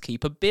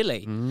groundskeeper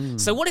Billy.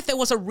 So what if there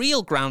was a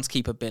real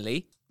groundskeeper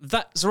Billy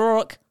that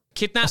Zororic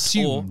kidnapped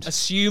or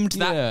assumed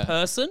that Yeah.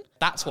 person?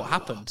 That's what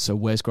happened. So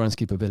where's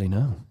groundskeeper Billy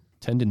now?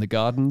 Tending the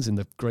gardens in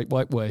the Great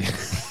White Way.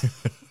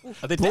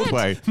 Are they dead?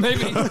 Broadway.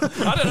 Maybe.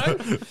 I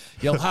don't know.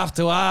 You'll have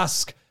to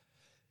ask.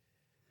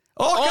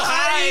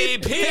 Ochai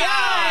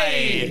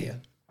PI.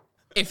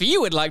 If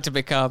you would like to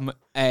become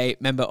a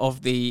member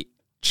of the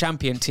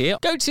champion tier,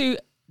 go to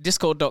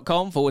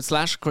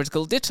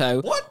discord.com/critical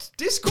ditto. What?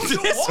 Discord?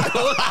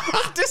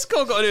 What?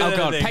 Discord got to do Oh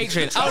god,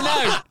 anything. Patreon. Oh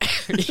no,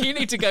 you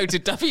need to go to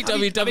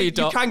www.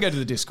 You can go to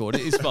the Discord.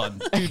 It is fun.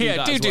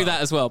 Do that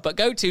as well. But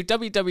go to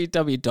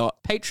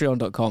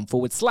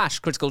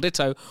www.patreon.com/critical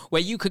ditto,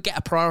 where you could get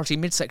a priority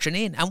midsection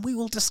in, and we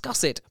will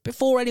discuss it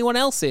before anyone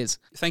else is.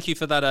 Thank you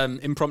for that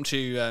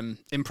impromptu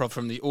improv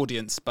from the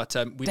audience, but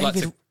we'd like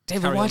to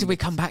David, carry why on did we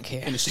come back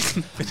here?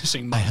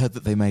 finishing I my... heard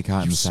that they make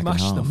out in the second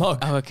Smash half. the mug.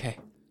 Oh, okay.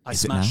 I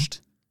Is it now? smashed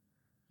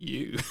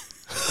you.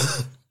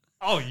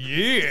 Oh,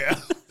 yeah.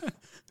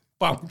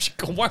 You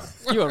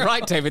were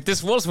right, David.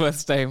 This was worth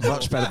staying for.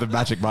 Much better than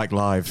Magic Mike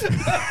Live.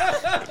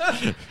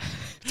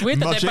 It's weird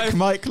that Magic they're both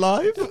Mike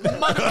Live?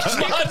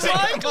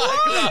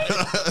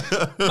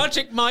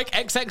 Magic Mike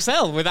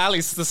XXL with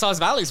Alice, the size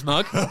of Ali's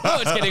mug. Oh,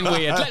 it's getting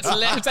weird. Let's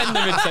end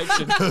the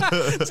midsection.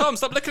 Tom,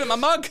 stop looking at my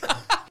mug.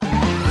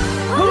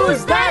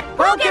 Who's that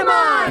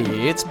Pokemon?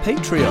 It's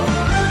Patreon.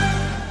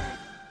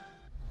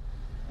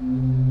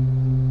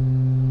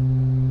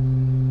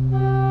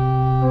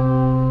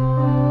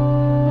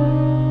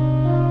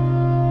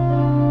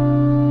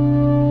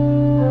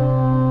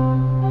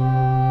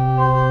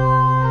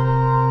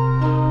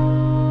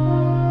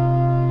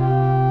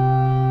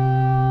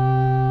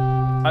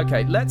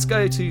 Okay, let's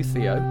go to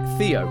Theo.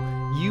 Theo,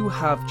 you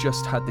have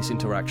just had this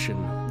interaction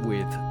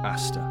with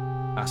Asta.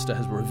 Asta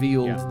has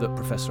revealed that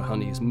Professor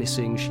Honey is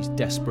missing. She's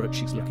desperate.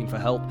 She's looking for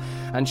help,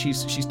 and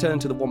she's turned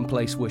to the one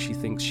place where she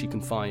thinks she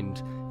can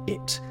find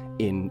it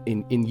in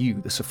you,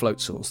 the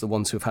Soflotzals, the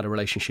ones who have had a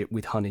relationship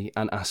with Honey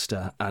and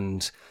Asta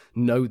and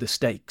know the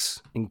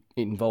stakes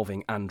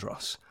involving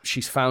Andros.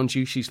 She's found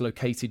you. She's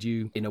located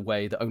you in a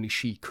way that only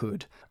she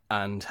could,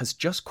 and has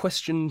just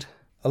questioned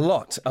a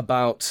lot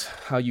about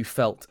how you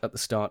felt at the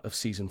start of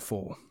season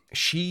 4.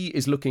 She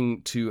is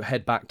looking to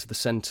head back to the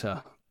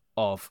centre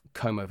of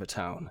Combe-over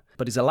Town,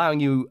 but is allowing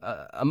you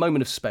a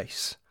moment of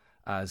space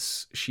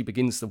as she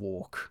begins the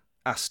walk.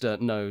 Asta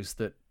knows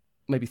that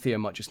maybe Theo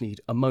might just need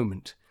a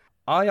moment.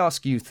 I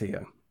ask you,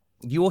 Theo,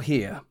 you're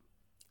here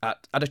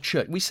at a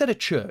church. We said a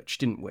church,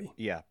 didn't we?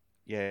 Yeah.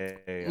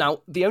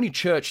 Now, the only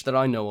church that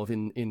I know of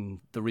in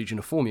the region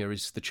of Formia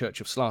is the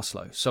Church of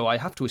Slaslow, so I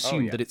have to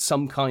assume that it's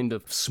some kind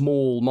of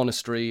small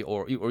monastery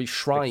or a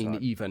shrine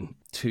even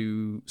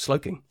to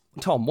Slowking.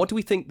 Tom, what do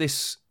we think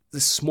this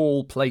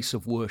small place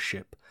of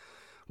worship,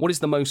 what is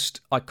the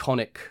most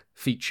iconic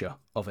feature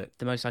of it?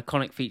 The most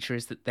iconic feature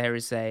is that there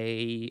is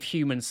a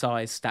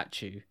human-sized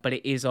statue, but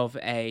it is of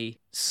a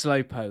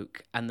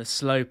slowpoke, and the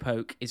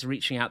slowpoke is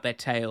reaching out their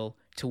tail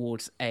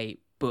towards a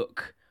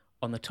book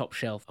on the top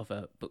shelf of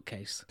a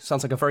bookcase.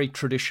 Sounds like a very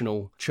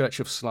traditional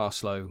Church of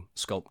Slaslow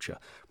sculpture.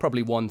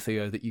 Probably one,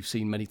 Theo, that you've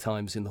seen many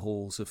times in the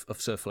halls of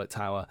Surflet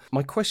Tower.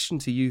 My question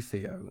to you,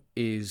 Theo,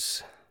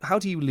 is how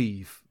do you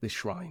leave this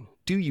shrine?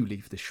 Do you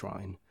leave this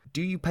shrine?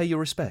 Do you pay your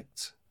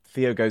respects?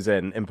 Theo goes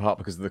in part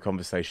because of the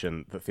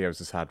conversation that Theo's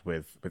has had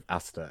with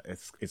Asta.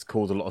 It's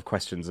called a lot of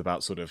questions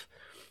about sort of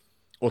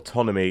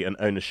autonomy and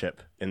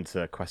ownership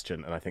into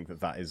question, and I think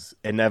that is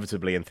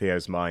inevitably in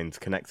Theo's mind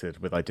connected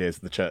with ideas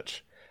of the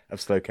Church of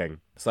Slowking.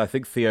 So I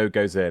think Theo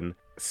goes in,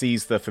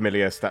 sees the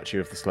familiar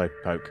statue of the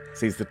Slowpoke,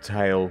 sees the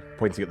tail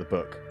pointing at the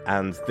book,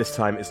 and this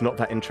time is not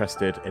that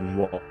interested in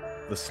what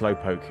the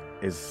Slowpoke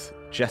is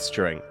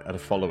gesturing at a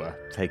follower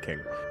taking,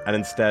 and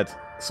instead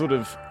sort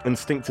of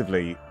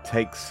instinctively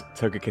takes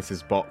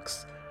Togekiss's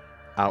box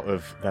out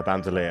of their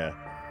bandolier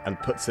and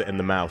puts it in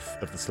the mouth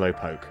of the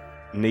slowpoke,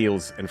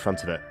 kneels in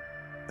front of it,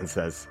 and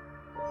says,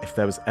 "If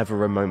there was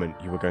ever a moment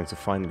you were going to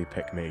finally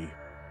pick me,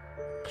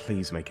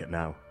 please make it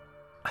now."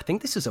 I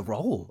think this is a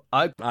roll.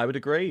 I would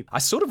agree. I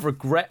sort of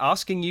regret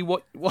asking you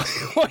what you were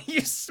going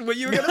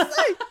to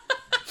say.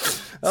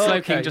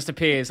 Slowking just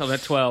appears on a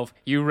 12.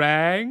 You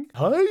rang?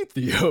 Hi,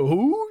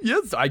 Theo.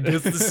 Yes, I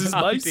guess this is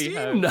my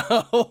scene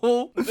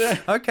now.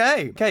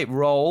 Okay,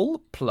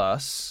 roll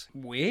plus...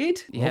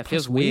 Weird? Yeah, it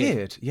feels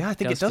weird. Yeah, I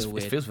think it does. feel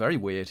weird. It feels very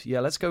weird. Yeah,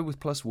 let's go with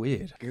plus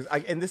weird.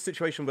 In this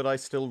situation, would I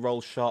still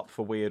roll sharp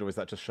for weird, or is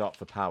that just sharp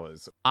for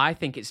powers? I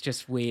think it's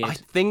just weird. I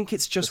think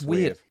it's just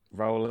weird.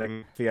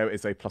 Rolling. Theo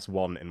is a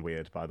 +1 in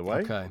weird, by the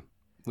way. Okay.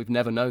 We've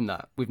never known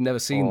that. We've never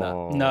seen that.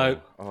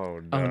 No. Oh,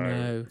 no. Oh,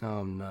 no.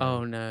 Oh, no.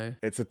 Oh, no.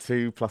 It's a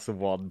 2 plus a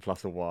 1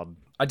 plus a 1.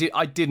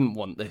 I didn't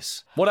want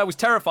this. What I was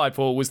terrified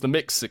for was the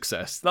mixed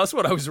success. That's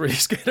what I was really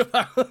scared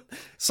about.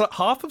 So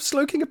half of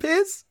Slowking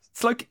appears?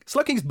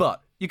 Slowking's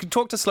butt. You can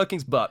talk to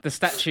Slowking's butt. The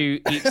statue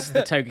eats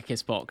the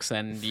Togekiss box,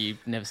 and you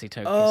never see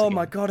Togekiss Oh again.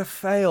 my god, a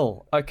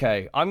fail.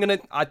 Okay,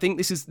 I think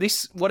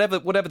this whatever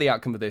the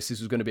outcome of this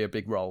is going to be a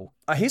big roll.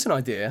 Here's an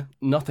idea.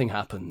 Nothing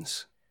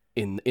happens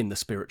in the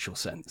spiritual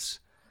sense.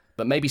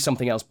 But maybe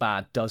something else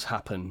bad does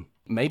happen.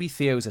 Maybe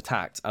Theo's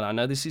attacked, and I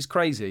know this is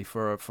crazy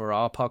for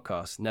our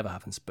podcast, never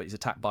happens, but he's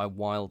attacked by a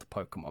wild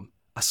Pokemon.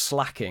 A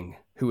Slacking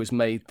who has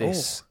made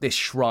this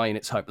shrine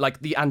its home.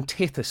 Like the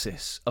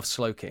antithesis of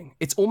Slowking.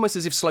 It's almost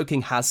as if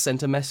Slowking has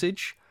sent a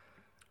message.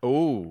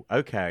 Oh,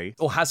 okay.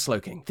 Or has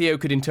Slowking. Theo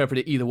could interpret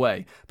it either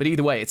way. But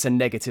either way, it's a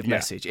negative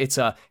message. It's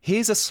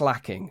here's a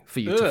Slacking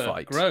for you to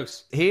fight.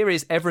 Gross. Here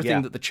is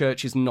everything that the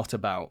church is not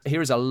about.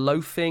 Here is a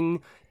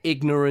loafing,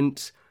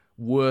 ignorant,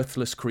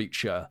 worthless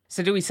creature.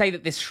 So do we say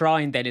that this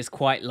shrine then is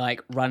quite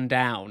like run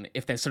down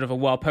if there's sort of a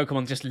wild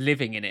Pokemon just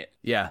living in it?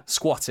 Yeah,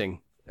 squatting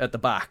at the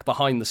back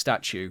behind the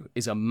statue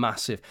is a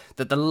massive...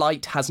 That the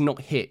light has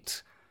not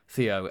hit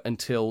Theo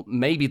until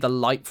maybe the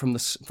light from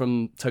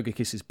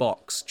Togekiss's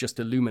box just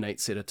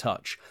illuminates it a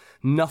touch.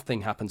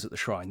 Nothing happens at the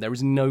shrine. There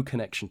is no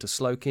connection to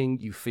Slowking.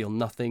 You feel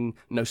nothing,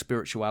 no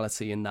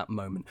spirituality in that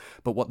moment.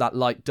 But what that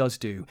light does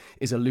do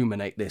is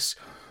illuminate this...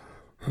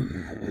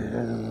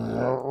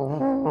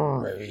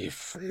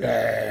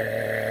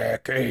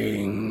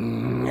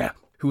 Slacking,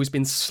 who has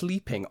been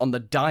sleeping on the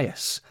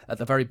dais at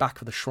the very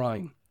back of the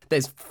shrine.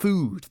 There's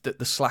food that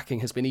the Slacking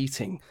has been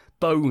eating,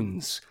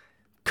 bones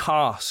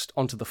cast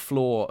onto the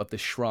floor of the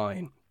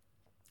shrine.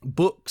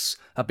 Books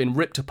have been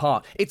ripped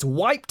apart. It's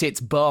wiped its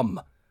bum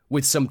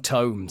with some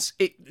tomes.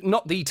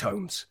 Not the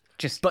tomes.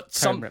 But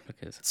tome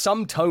replicas.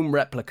 Some tome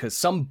replicas,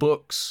 some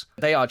books,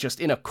 they are just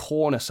in a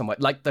corner somewhere.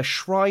 Like, the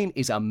shrine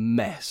is a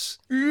mess.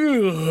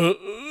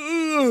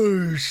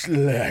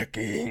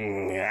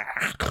 Slacking.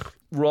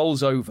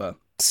 Rolls over,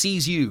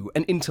 sees you,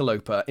 an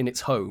interloper, in its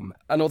home,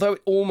 and although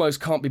it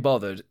almost can't be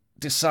bothered,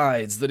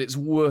 decides that it's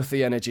worth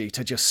the energy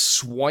to just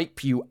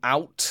swipe you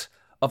out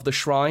of the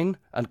shrine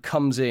and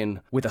comes in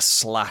with a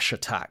slash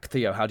attack.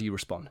 Theo, how do you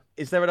respond?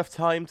 Is there enough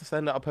time to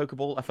send out a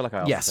Pokeball? I feel like I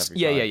asked Yes. this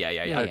every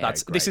Yeah. time.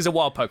 This is a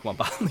wild Pokemon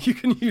battle. You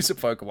can use a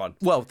Pokemon.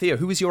 Well, Theo,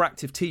 who is your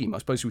active team? I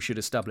suppose we should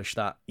establish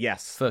that.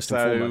 Yes. First and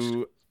foremost.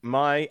 So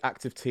my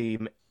active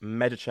team: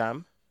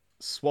 Medicham,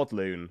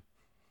 Swadloon,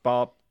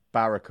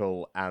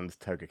 Barbaracle, and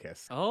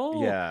Togekiss.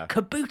 Oh, yeah.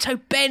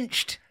 Kabuto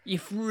benched. You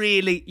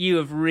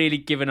have really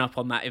given up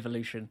on that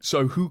evolution.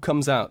 So who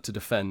comes out to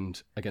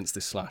defend against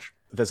this slash?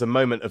 There's a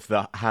moment of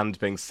the hand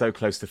being so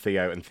close to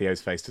Theo and Theo's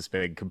face just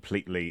being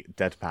completely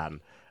deadpan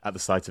at the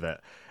sight of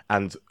it.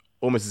 And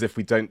almost as if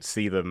we don't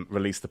see them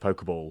release the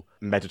Pokeball,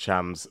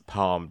 Medicham's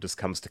palm just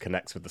comes to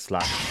connect with the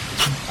slash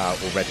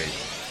already.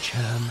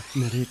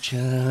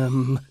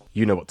 Medicham.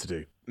 You know what to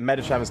do.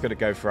 Medicham is going to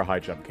go for a high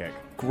jump kick.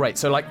 Great.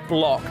 So like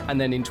block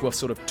and then into a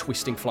sort of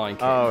twisting flying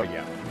kick. Oh,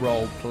 yeah.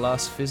 Roll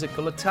plus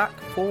physical attack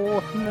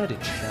for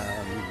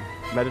Medicham.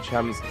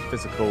 Medicham's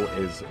physical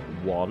is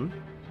 1.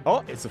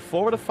 Oh, it's a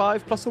 4 out of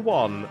 5 plus a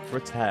 1 for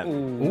a 10.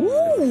 Ooh.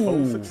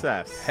 Full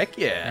success. Heck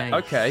yeah.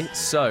 Nice. Okay,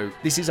 so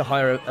this is a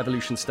higher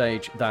evolution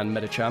stage than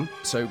Medicham.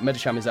 So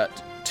Medicham is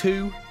at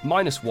 2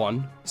 minus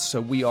 1. So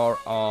we are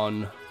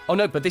on... Oh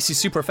no, but this is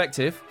super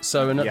effective.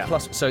 So another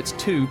plus. So it's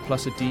 2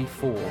 plus a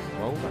D4.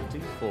 Roll that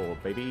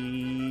D4,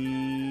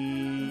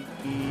 baby.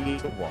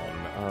 1.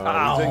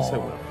 Ow. You're doing so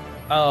well.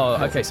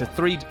 Oh, okay, so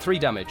three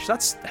damage.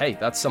 That's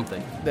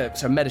something.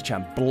 So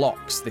Medicham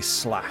blocks this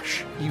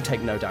slash. You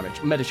take no damage.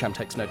 Medicham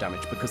takes no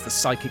damage because the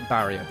psychic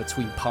barrier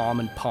between palm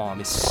and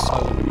palm is so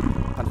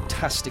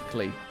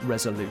fantastically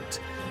resolute.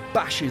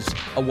 Bashes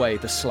away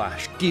the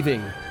slash,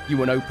 giving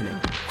you an opening.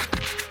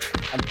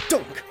 And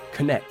dunk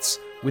connects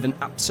with an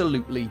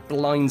absolutely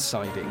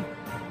blindsiding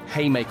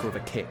haymaker of a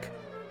kick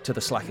to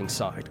the Slacking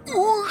side.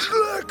 Ooh,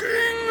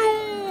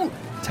 Slacking!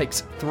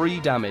 Takes 3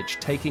 damage,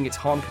 taking its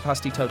harm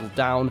capacity total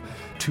down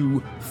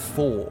to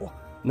 4.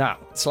 Now,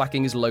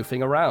 Slacking is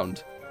loafing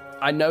around.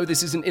 I know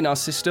this isn't in our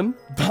system,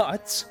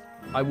 but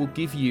I will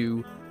give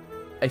you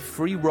a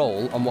free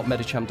roll on what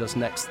Medicham does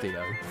next,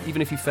 Theo.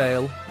 Even if you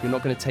fail, you're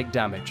not going to take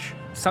damage.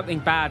 Something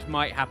bad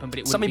might happen, but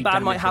it wouldn't Something be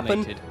bad might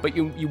happen, damage-related. but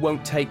you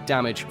won't take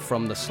damage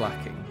from the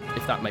slacking,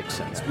 if that makes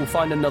sense. We'll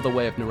find another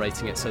way of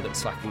narrating it so that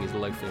slacking is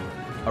loafing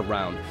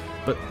around.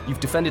 But you've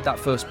defended that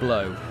first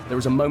blow. There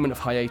is a moment of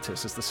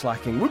hiatus as the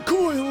slacking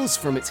recoils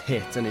from its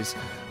hit and is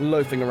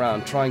loafing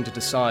around, trying to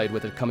decide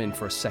whether to come in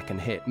for a second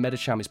hit.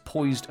 Medicham is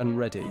poised and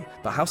ready.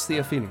 But how's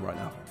Theo feeling right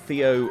now?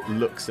 Theo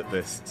looks at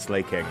this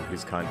Slaking,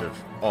 who's kind of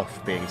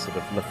off, being sort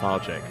of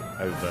lethargic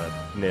over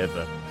near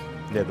the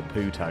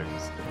poo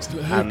tones,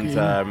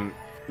 and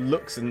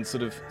looks and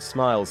sort of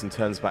smiles and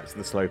turns back to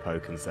the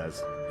Slowpoke and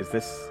says, "Is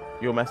this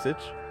your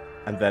message?"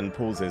 And then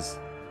pauses,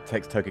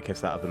 takes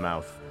Togekiss out of the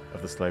mouth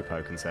of the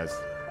Slowpoke and says,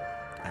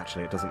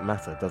 "Actually, it doesn't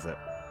matter, does it?"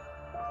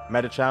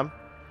 Medicham,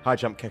 high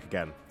jump kick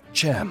again.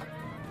 Cham.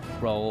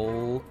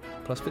 Roll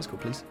plus physical,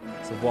 please.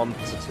 It's a 1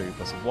 plus a 2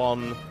 plus a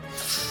 1.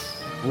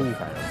 Ooh,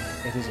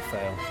 it is a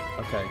fail.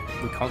 Okay,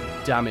 we can't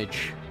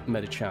damage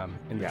Medicham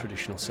in the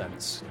traditional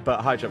sense.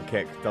 But high jump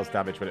kick does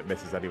damage when it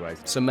misses anyways.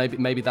 So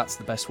maybe that's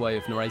the best way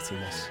of narrating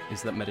this,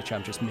 is that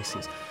Medicham just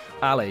misses.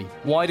 Ali,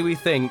 why do we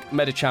think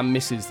Medicham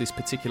misses this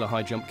particular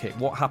high jump kick?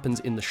 What happens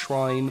in the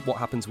shrine? What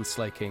happens with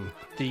Slaking?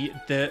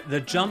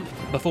 The jump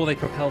before they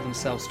propel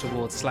themselves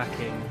towards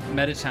Slacking,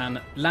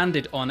 Medicham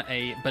landed on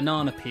a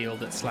banana peel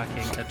that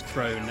Slacking had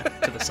thrown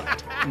to the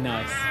side.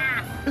 Nice.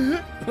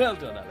 Well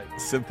done, Ali.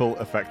 Simple,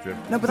 effective.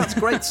 No, but that's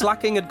great.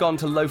 Slacking had gone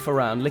to loaf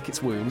around, lick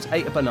its wounds,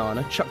 ate a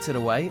banana, chucked it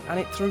away, and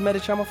it threw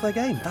Medicham off their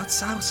game.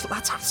 That's how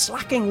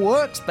Slacking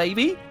works,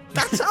 baby.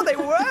 That's how they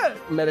work.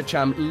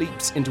 Medicham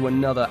leaps into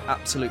another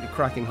absolutely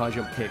cracking high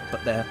jump kick,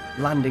 but their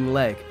landing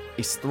leg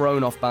is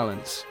thrown off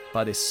balance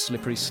by this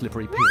slippery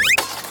peel,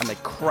 and they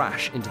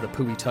crash into the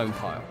pooey tone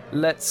pile.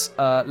 Let's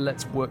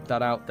work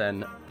that out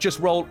then. Just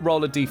roll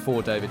a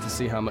d4, David, to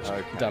see how much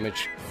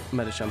damage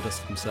Medicham does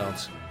to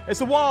themselves. It's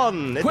a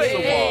 1! It's a 1!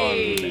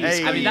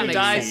 Hey. I mean, that makes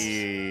Dice.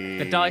 sense.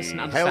 The dice and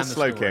Hail understand the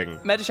story. Slowking.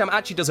 Medicham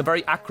actually does a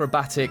very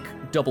acrobatic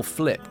double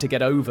flip to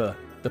get over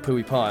the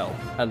pooey pile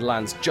and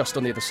lands just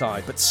on the other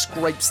side, but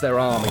scrapes their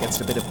arm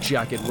against a bit of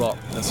jagged rock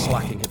that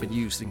Slacking had been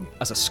using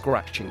as a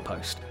scratching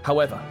post.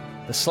 However,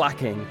 the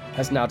Slacking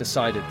has now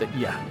decided that,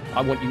 yeah,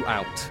 I want you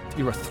out.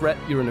 You're a threat,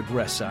 you're an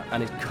aggressor,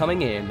 and is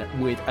coming in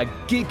with a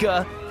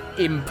Giga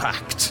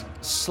Impact.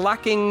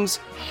 Slacking's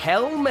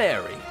Hail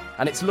Mary.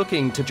 And it's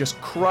looking to just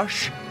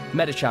crush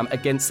Medicham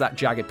against that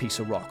jagged piece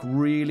of rock.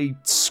 Really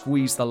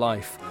squeeze the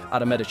life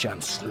out of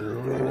Medicham.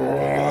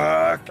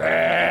 Slacking!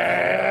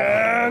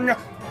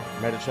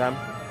 Medicham,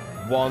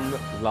 one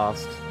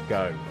last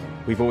go.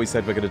 We've always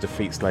said we're going to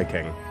defeat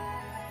Slaking.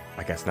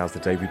 I guess now's the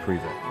day we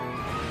prove it.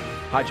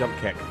 High jump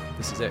kick.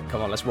 This is it.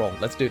 Come on, let's roll.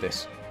 Let's do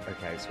this.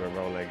 Okay, so we're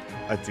rolling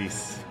a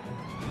d6.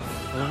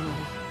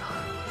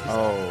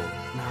 Oh,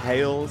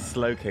 Hail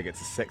Slowking. It's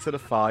a 6 out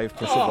of 5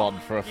 plus a 1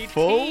 for a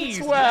full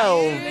teased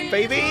 12,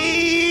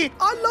 baby!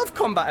 I love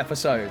combat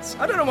episodes.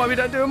 I don't know why we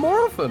don't do them more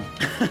often.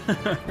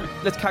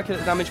 Let's calculate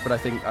the damage, but I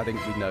think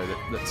we know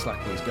that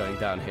Slacking is going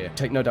down here.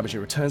 Take no damage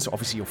in return, so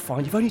obviously you're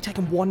fine. You've only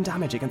taken 1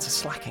 damage against a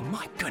Slacking.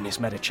 My goodness,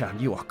 Medicham,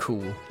 you are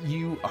cool.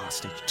 You are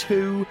stage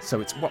 2,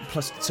 so it's 1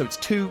 plus, so it's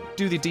 2.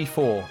 Do the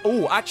d4.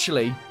 Oh,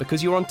 actually,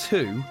 because you're on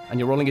 2 and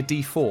you're rolling a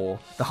d4,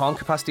 the harm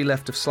capacity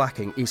left of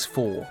Slacking is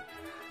 4.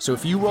 So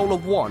if you roll a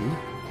 1,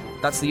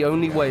 that's the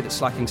only way that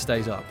Slacking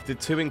stays up. Did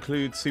 2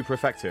 include super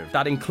effective?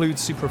 That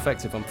includes super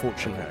effective,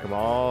 unfortunately. Come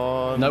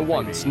on. No baby.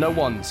 ones, no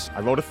ones.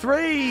 I rolled a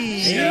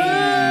 3!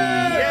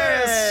 Yay!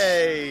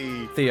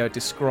 Theo,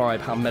 describe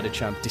how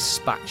Medicham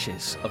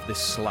dispatches of this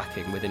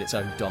Slacking within its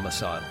own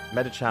domicile.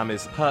 Medicham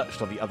is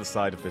perched on the other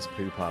side of this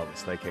poo pile that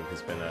Slaking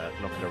has been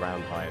knocking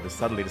around by and has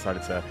suddenly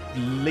decided to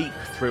leap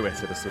through it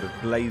in a sort of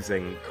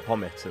blazing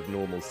comet of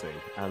normalcy.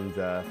 And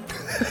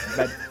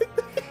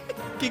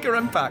Giga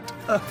Impact,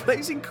 a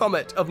blazing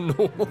comet of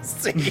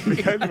normalcy.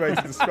 the only way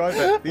to describe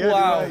it. The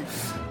Wow. only way.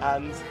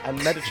 And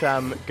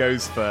Medicham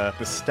goes for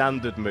the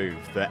standard move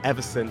that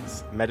ever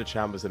since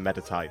Medicham was a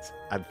Meditite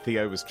and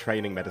Theo was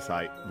training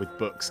Meditite with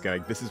books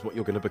going, this is what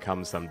you're going to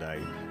become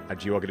someday,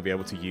 and you are going to be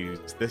able to use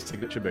this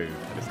signature move,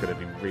 and it's going to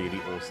be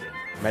really awesome.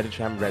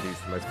 Medicham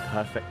readies the most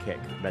perfect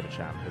kick that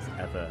Medicham has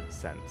ever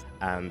sent.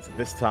 And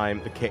this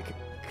time the kick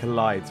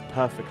collides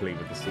perfectly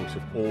with the sort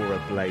of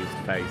aura-blazed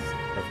face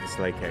of the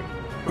Slaking.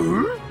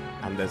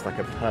 And there's like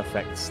a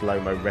perfect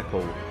slow-mo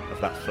ripple of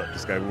that foot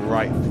just going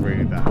right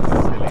through that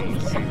silly,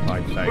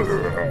 supine face.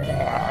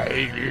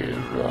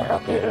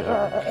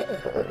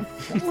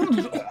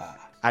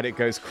 And it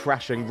goes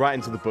crashing right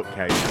into the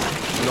bookcase,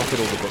 knocking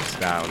all the books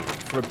down.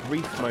 For a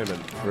brief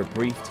moment, for a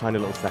brief tiny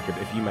little second,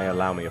 if you may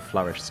allow me a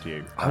flourish,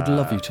 Stu. I would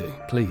love you to,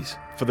 please.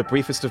 For the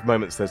briefest of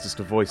moments, there's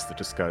just a voice that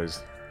just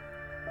goes,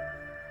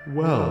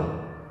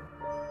 well.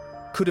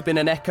 Could have been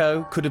an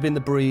echo, could have been the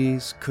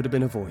breeze, could have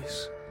been a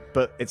voice.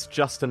 But it's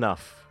just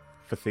enough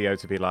for Theo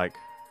to be like,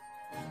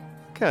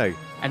 okay.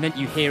 And then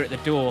you hear at the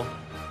door,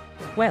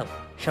 well,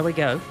 shall we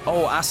go?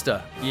 Oh,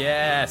 Asta.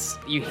 Yes.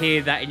 You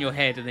hear that in your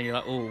head, and then you're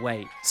like, oh,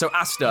 wait. So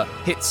Asta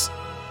hits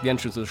the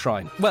entrance of the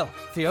shrine. Well,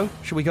 Theo,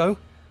 shall we go?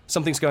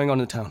 Something's going on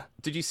in the town.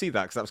 Did you see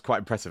that? Because that was quite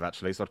impressive,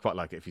 actually. So I'd quite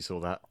like it if you saw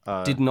that.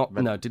 Did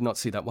not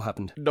see that. What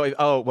happened? No.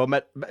 Oh well,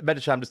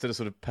 Medicham just did a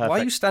sort of perfect. Why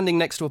are you standing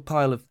next to a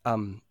pile of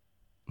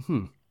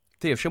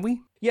Theo, shall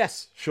we?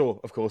 Yes, sure,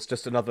 of course.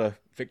 Just another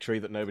victory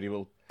that nobody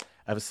will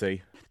ever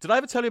see. Did I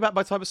ever tell you about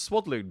my time with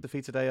Swadloon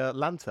defeated a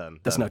lantern?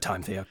 There's no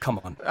time, Theo. Come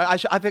on. I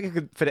think I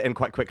could fit it in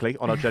quite quickly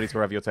on our journey to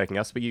wherever you're taking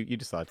us, but you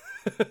decide.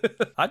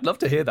 I'd love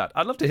to hear that.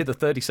 I'd love to hear the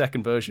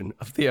 30-second version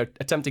of Theo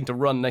attempting to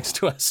run next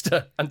to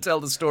Esther and tell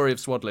the story of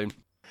Swadloon.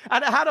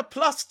 And it had a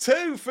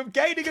 +2 from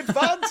gaining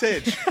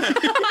advantage.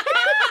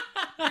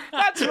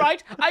 That's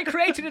right. I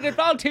created an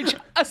advantage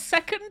a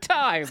second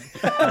time.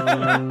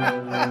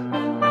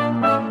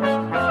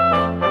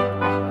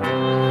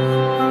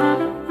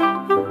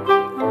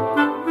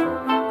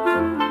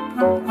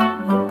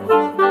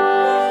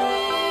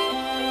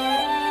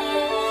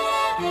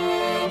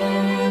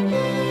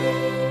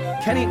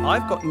 Kenny,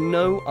 I've got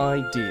no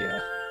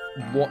idea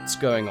what's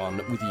going on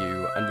with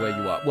you and where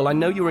you are. Well, I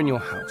know you're in your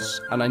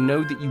house, and I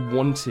know that you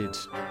wanted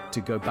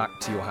to go back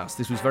to your house.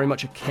 This was very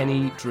much a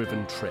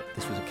Kenny-driven trip.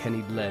 This was a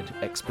Kenny-led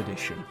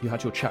expedition. You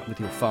had your chat with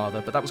your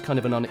father, but that was kind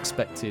of an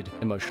unexpected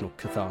emotional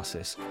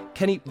catharsis.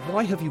 Kenny,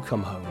 why have you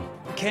come home?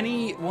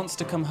 Kenny wants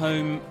to come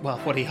home, well,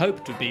 what he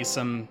hoped would be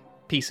some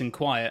peace and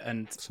quiet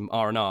and... Some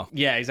R&R.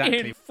 Yeah,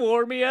 exactly.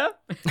 Informia?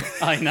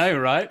 I know,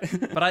 right?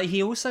 But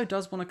he also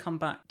does want to come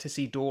back to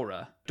see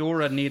Dora.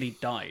 Dora nearly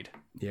died.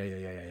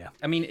 Yeah.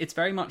 I mean, it's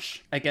very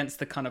much against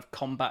the kind of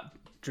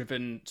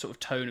combat-driven sort of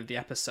tone of the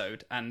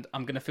episode, and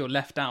I'm going to feel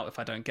left out if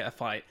I don't get a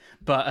fight.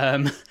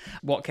 But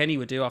what Kenny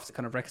would do after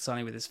kind of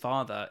reconciling with his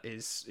father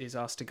is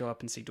asked to go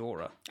up and see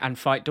Dora. And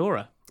fight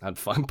Dora. And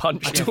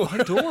punch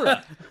Dora.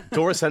 Dora.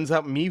 Dora sends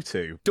out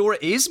Mewtwo. Dora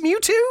is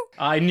Mewtwo?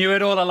 I knew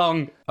it all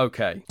along.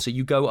 Okay, so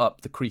you go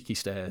up the creaky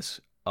stairs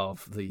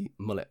of the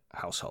Mullet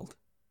household.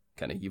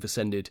 Kenny, you've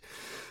ascended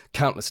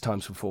countless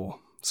times before,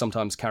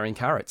 sometimes carrying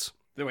carrots.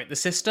 Wait, the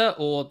sister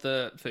or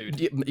the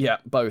food? Yeah,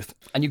 both.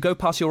 And you go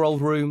past your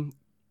old room.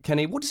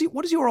 Kenny, what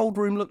does your old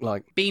room look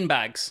like?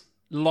 Beanbags.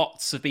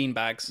 Lots of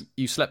beanbags.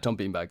 You slept on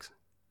beanbags?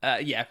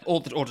 Yeah,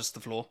 or just the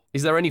floor.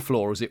 Is there any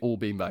floor, or is it all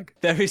beanbag?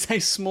 There is a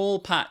small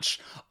patch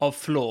of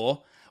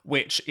floor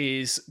which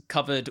is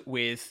covered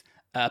with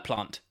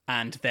plant,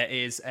 and there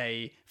is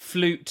a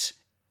flute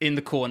in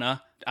the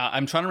corner.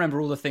 I'm trying to remember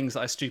all the things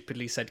that I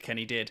stupidly said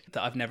Kenny did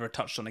that I've never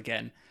touched on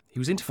again. He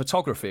was into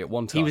photography at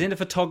one time. He was into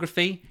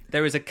photography.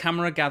 There is a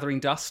camera gathering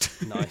dust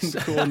Nice. in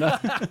the corner.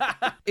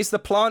 Is the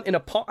plant in a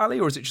pot alley,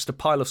 or is it just a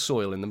pile of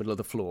soil in the middle of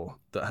the floor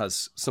that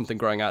has something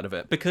growing out of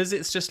it? Because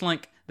it's just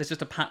like, there's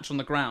just a patch on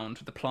the ground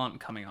with the plant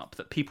coming up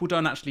that people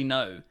don't actually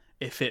know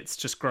if it's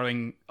just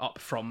growing up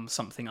from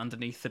something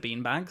underneath the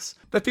beanbags.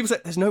 But people say,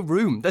 there's no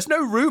room beneath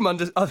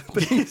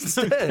the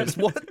stairs.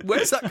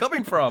 Where's that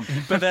coming from?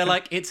 But they're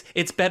like,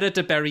 it's better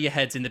to bury your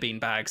heads in the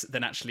beanbags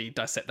than actually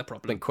dissect the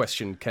problem. Then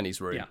question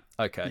Kenny's room. Yeah.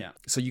 Okay. Yeah.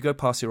 So you go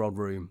past your old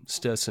room,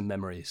 stir some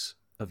memories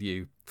of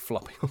you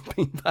flopping on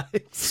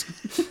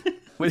beanbags.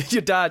 With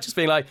your dad just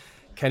being like,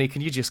 Kenny,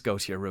 can you just go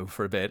to your room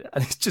for a bit?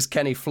 And it's just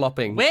Kenny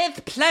flopping.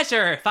 With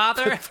pleasure,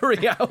 father.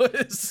 3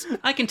 hours.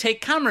 I can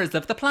take cameras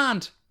of the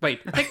plant.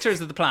 Wait,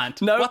 pictures of the plant.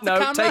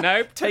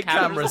 Take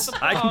cameras.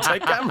 I can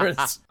take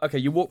cameras. Okay,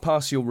 you walk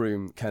past your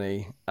room,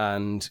 Kenny,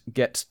 and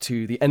get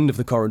to the end of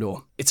the corridor.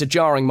 It's a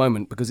jarring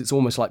moment because it's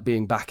almost like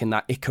being back in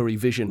that Ikari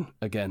vision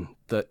again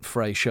that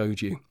Frey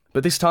showed you.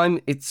 But this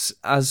time, it's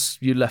as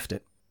you left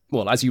it.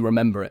 Well, as you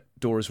remember it,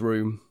 Dora's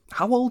room.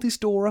 How old is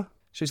Dora?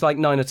 She's like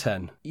 9 or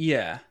 10.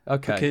 Yeah.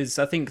 Okay. Because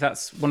I think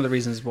that's one of the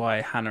reasons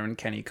why Hannah and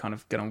Kenny kind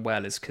of get on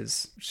well, is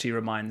because she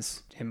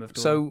reminds him of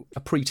Dora. So,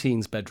 a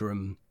pre-teen's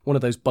bedroom, one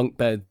of those bunk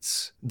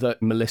beds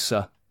that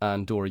Melissa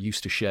and Dora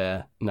used to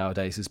share,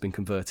 nowadays has been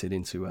converted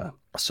into a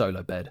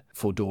solo bed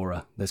for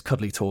Dora. There's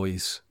cuddly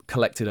toys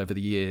collected over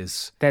the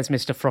years. There's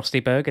Mr.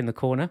 Frostyberg in the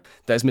corner.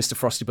 There's Mr.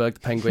 Frostyberg,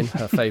 the penguin,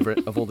 her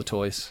favourite of all the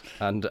toys.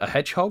 And a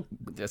hedgehog.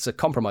 It's a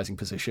compromising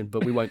position,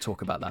 but we won't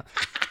talk about that.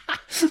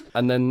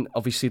 And then,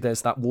 obviously,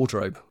 there's that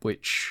wardrobe,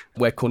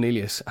 where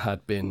Cornelius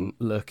had been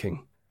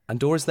lurking. And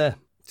Dora's there.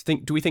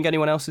 Do we think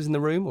anyone else is in the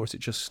room, or is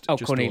it just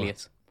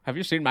Cornelius. Dora? Have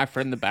you seen my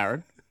friend the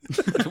Baron?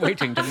 I was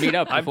waiting to meet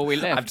up before we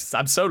left.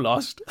 I'm so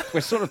lost.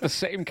 We're sort of the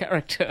same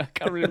character. I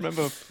can't really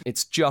remember.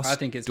 It's just I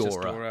think it's Dora.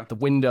 just Dora. The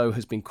window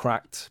has been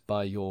cracked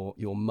by your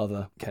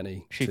mother,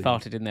 Kenny. She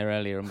farted in there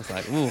earlier and was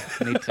like, ooh,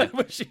 I need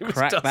to She was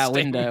crack that dusting.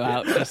 window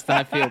out. Just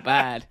I feel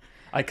bad.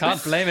 I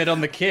can't blame it on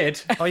the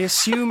kid. I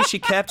assume she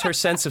kept her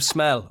sense of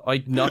smell.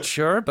 I'm not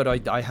sure, but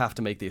I have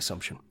to make the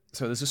assumption.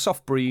 So there's a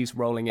soft breeze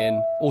rolling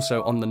in.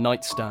 Also, on the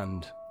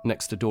nightstand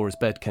next to Dora's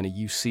bed, Kenny,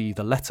 you see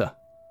the letter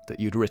that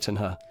you'd written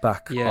her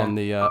back on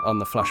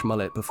the flash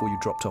mullet before you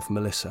dropped off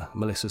Melissa.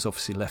 Melissa's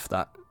obviously left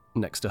that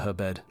next to her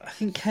bed. I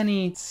think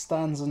Kenny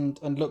stands and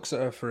looks at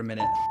her for a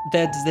minute.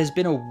 There's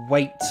been a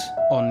weight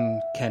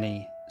on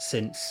Kenny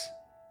since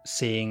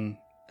seeing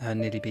her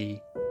nearly be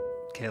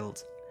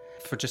killed.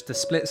 For just a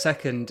split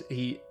second,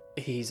 he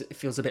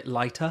feels a bit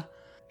lighter.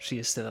 She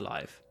is still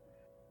alive.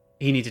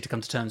 He needed to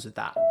come to terms with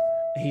that.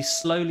 He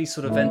slowly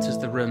sort of enters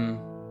the room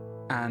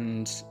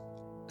and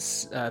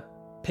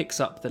picks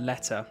up the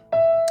letter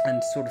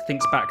and sort of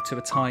thinks back to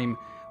a time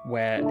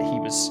where he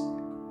was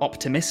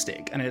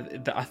optimistic.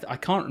 And I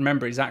can't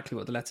remember exactly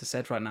what the letter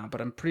said right now,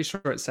 but I'm pretty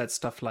sure it said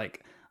stuff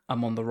like,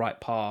 I'm on the right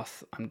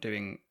path, I'm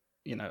doing,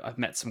 I've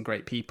met some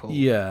great people.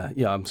 Yeah,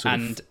 I'm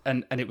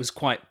and it was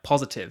quite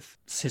positive.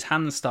 His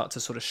hands start to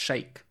sort of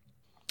shake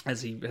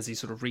as he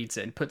sort of reads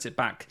it and puts it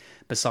back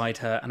beside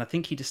her, and I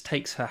think he just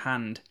takes her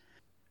hand.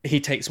 He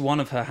takes one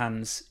of her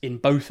hands in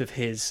both of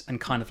his and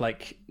kind of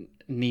like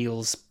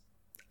kneels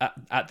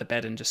at the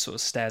bed and just sort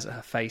of stares at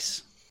her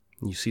face.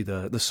 You see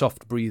the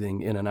soft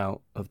breathing in and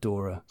out of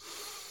Dora.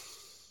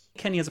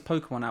 Kenny has a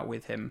Pokemon out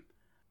with him.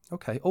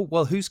 Okay. Oh,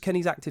 well, who's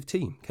Kenny's active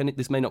team?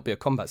 This may not be a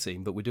combat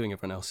scene, but we're doing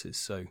everyone else's,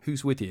 so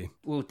who's with you?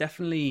 Well,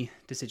 definitely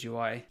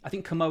Decidueye. I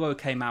think Komodo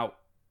came out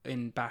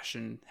in Bash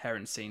and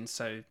Heron scene,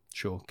 so...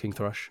 Sure, King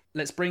Thrush.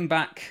 Let's bring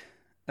back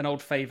an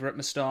old favourite,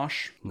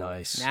 Moustache.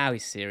 Nice. Now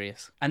he's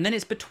serious. And then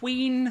it's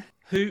between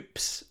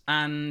Hoops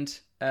and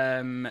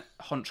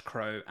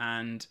Honchkrow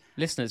and...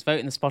 Listeners, vote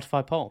in the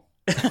Spotify poll.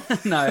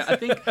 No, I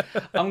think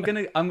I'm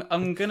gonna.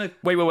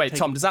 Wait,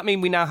 Tom. Does that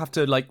mean we now have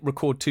to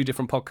record 2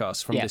 different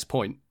podcasts from this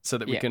point so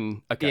that we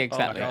can? Okay, yeah,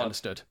 exactly. Okay,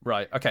 understood.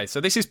 Right. Okay.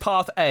 So this is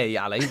path A,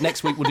 Ali.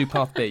 Next week we'll do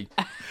path B.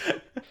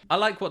 I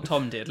like what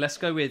Tom did. Let's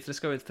go with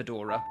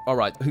Fedora. All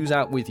right. Who's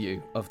out with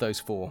you of those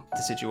 4?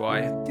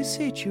 Decidueye.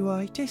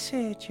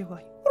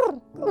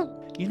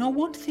 You know,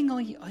 one thing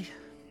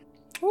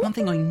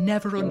I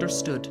never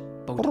understood,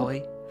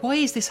 Bowtoy. Why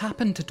has this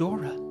happened to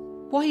Dora?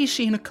 Why is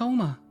she in a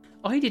coma?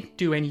 I didn't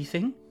do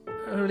anything,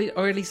 or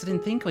at least I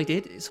didn't think I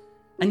did.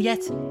 And yet,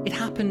 it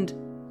happened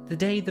the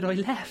day that I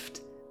left.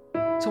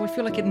 So I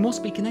feel like it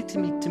must be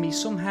connected to me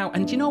somehow.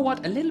 And you know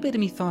what? A little bit of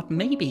me thought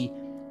maybe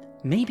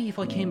if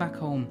I came back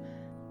home,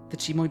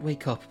 that she might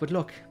wake up. But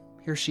look,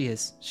 here she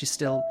is. She's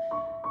still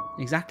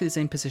in exactly the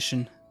same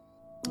position.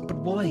 But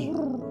why?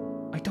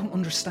 I don't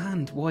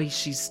understand why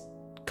she's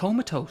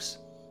comatose.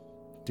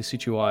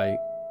 Decidueye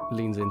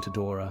leans into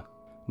Dora,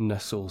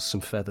 nestles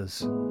some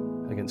feathers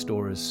against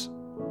Dora's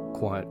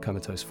quiet,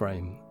 comatose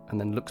frame, and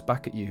then looks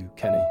back at you,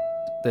 Kenny.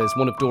 There's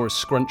one of Dora's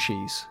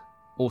scrunchies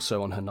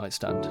also on her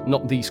nightstand.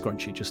 Not the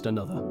scrunchie, just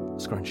another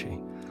scrunchie.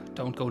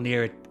 Don't go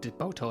near it,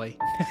 Bowtoy.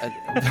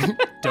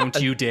 Don't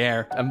you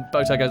dare. And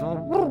Bowtoy goes...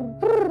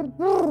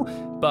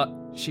 But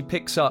she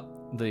picks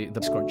up the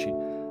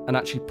scrunchie and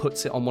actually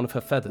puts it on one of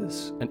her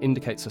feathers and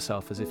indicates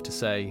herself as if to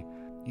say,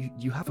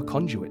 you have a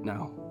conduit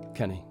now,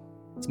 Kenny.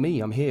 It's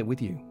me, I'm here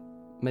with you.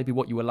 Maybe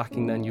what you were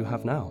lacking then you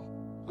have now.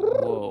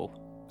 Whoa.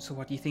 So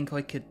what, do you think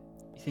I could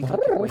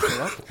wake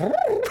her up?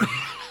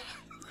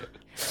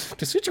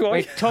 Decidueye.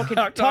 Wait, talk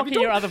in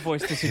your other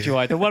voice,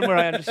 Decidueye, the one where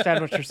I understand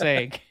what you're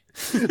saying.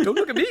 Don't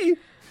look at me.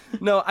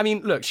 No, I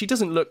mean, look, she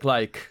doesn't look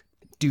like,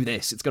 do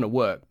this, it's going to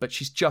work, but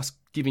she's just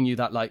giving you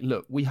that,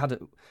 look, we had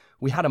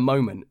a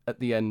moment at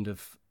the end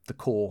of the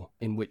core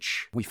in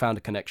which we found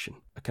a connection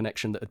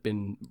that had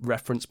been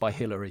referenced by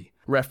Hillary,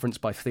 referenced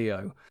by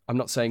Theo. I'm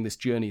not saying this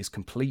journey is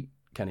complete,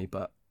 Kenny,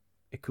 but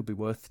it could be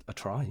worth a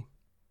try.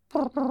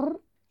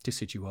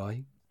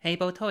 Decidueye. Hey,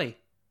 Bowtoy.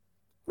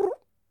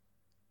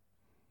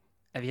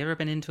 Have you ever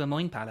been into a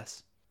mind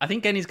palace? I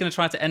think Kenny's going to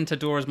try to enter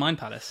Dora's mind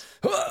palace.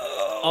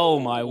 Oh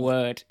my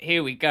word.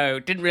 Here we go.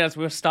 Didn't realise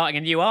we were starting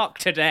a new arc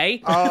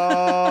today.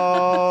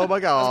 Oh my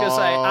god. I was going to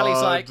say,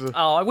 Ali's like,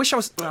 I wish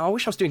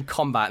I was doing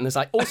combat, and there's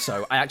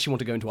also, I actually want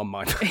to go into a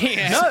mine.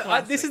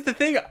 No, this is the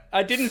thing.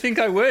 I didn't think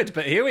I would,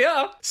 but here we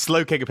are.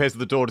 Slowking appears at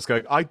the door just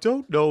going, I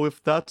don't know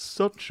if that's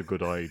such a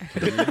good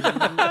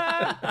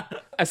idea.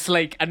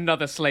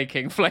 Another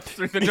slaking flies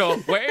through the door.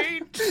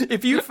 Wait!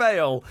 If you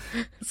fail,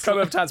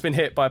 Como of Tan's been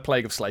hit by a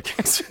plague of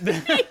slakings.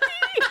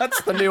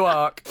 That's the new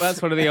arc.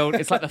 That's one of the old.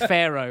 It's like the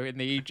pharaoh in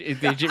the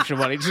Egyptian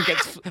one. He just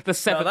gets the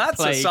 7th that's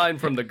plague. a sign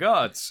from the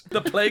gods.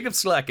 The plague of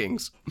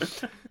slackings.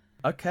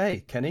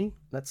 Okay, Kenny,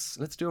 let's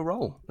do a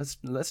roll.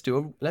 Let's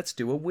do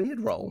a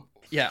weird roll.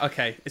 Yeah,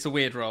 okay, it's a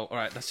weird roll. All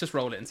right, let's just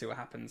roll it and see what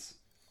happens.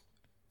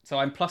 So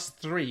I'm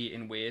 +3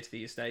 in weird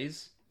these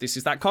days. This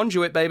is that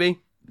conduit, baby.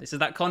 This is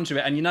that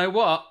conduit, and you know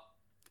what?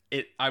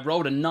 I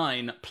rolled a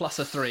 9 plus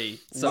a 3,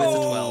 so it's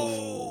a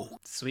 12.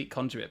 Sweet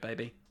conduit,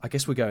 baby. I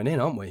guess we're going in,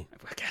 aren't we?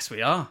 I guess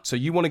we are. So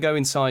you want to go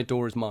inside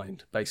Dora's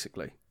mind,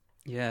 basically.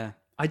 Yeah.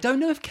 I don't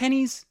know if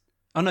Kenny's...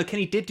 Oh, no,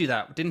 Kenny did do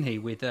that, didn't he,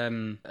 with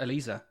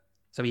Eliza?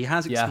 So he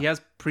has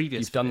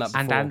previous... You've done that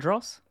before. And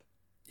Andros?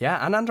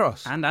 Yeah, and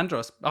Andros. And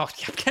Andros. Oh,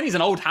 Kenny's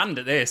an old hand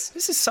at this.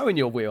 This is so in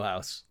your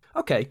wheelhouse.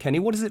 Okay, Kenny,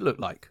 what does it look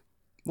like?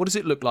 What does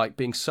it look like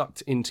being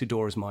sucked into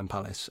Dora's mind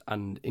palace?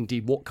 And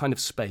indeed, what kind of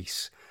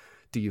space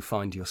do you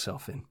find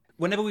yourself in?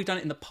 Whenever we've done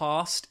it in the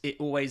past, it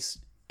always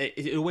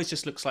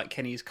just looks like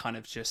Kenny's kind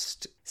of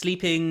just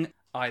sleeping,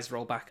 eyes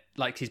roll back,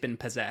 like he's been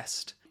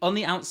possessed. On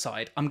the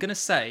outside, I'm going to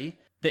say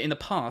that in the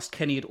past,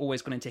 Kenny had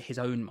always gone into his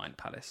own mind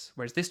palace,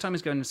 whereas this time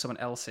he's going into someone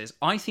else's.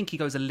 I think he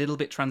goes a little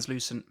bit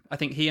translucent. I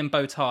think he and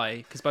Bowtie,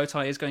 because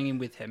Bowtie is going in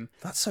with him.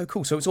 That's so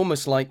cool. So it's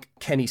almost like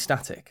Kenny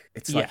static.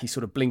 It's like he's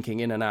sort of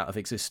blinking in and out of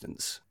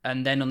existence.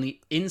 And then on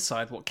the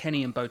inside, what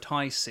Kenny and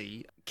Bowtie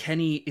see,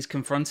 Kenny is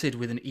confronted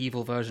with an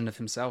evil version of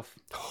himself.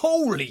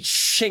 Holy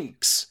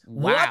shinks.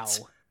 Wow. What?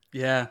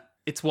 Yeah,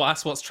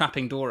 that's what's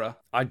trapping Dora.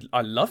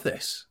 I love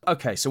this.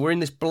 Okay, so we're in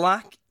this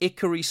black,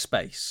 ichory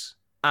space,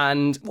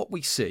 and what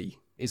we see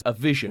is a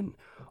vision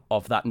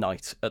of that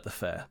night at the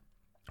fair.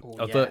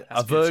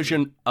 A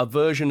version of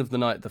the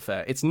night at the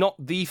fair. It's not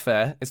the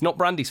fair. It's not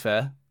Brandy's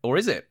fair. Or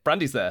is it?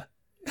 Brandy's there.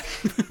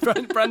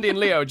 Brandy and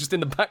Leo are just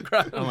in the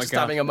background just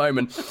having a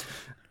moment.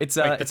 It's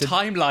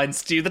timelines,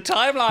 Stu, the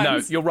timelines. No,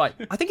 you're right.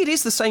 I think it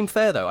is the same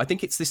fair, though. I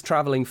think it's this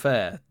travelling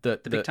fair. The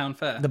big town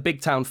fair. The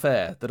big town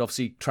fair that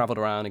obviously travelled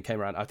around and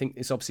came around. I think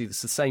it's the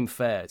same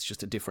fair. It's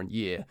just a different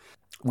year.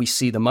 We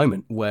see the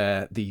moment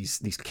where these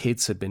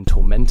kids had been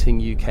tormenting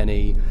you,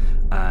 Kenny,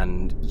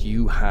 and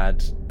you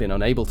had been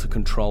unable to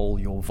control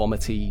your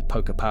vomity,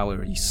 poker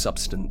power-y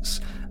substance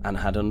and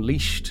had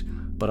unleashed.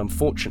 But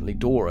unfortunately,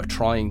 Dora,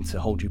 trying to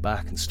hold you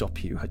back and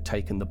stop you, had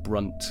taken the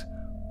brunt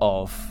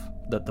of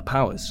the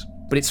powers.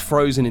 But it's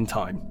frozen in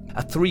time.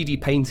 A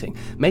 3D painting.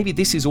 Maybe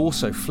this is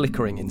also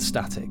flickering in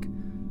static,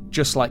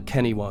 just like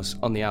Kenny was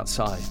on the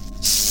outside.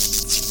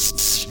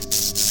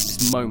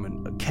 This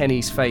moment,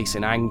 Kenny's face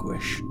in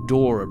anguish,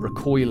 Dora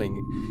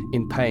recoiling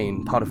in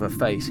pain, part of her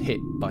face hit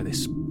by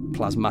this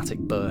plasmatic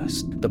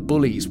burst. The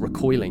bullies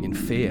recoiling in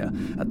fear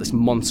at this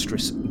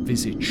monstrous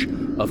visage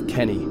of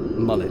Kenny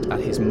Mullet at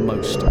his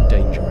most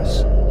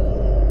dangerous.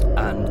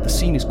 And the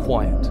scene is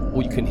quiet.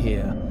 All you can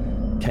hear,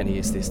 Kenny,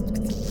 is this...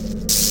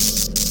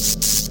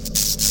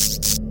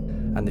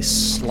 and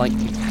this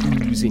slightly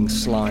oozing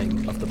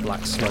slime of the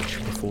black sludge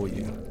before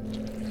you.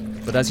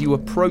 But as you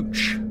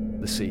approach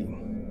the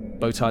scene,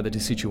 Bowtie the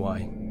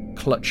Decidueye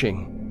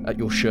clutching at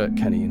your shirt,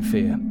 Kenny, in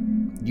fear,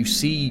 you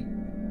see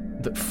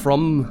that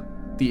from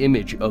the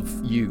image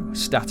of you,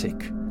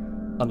 static,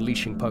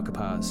 unleashing poker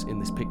powers in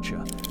this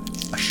picture,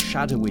 a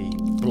shadowy,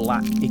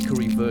 black,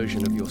 ichory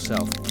version of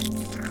yourself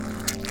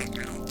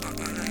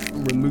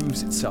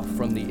removes itself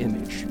from the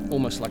image,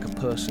 almost like a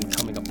person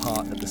coming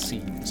apart at the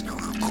seams,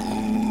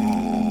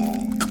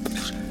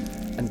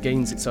 and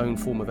gains its own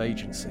form of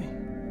agency,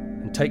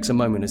 and takes a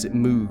moment as it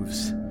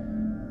moves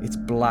its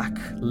black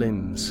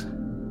limbs,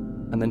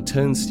 and then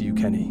turns to you,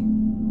 Kenny,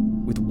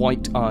 with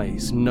white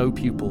eyes, no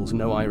pupils,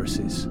 no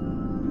irises.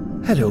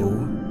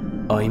 Hello,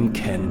 I'm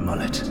Ken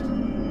Mullet.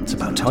 It's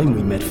about time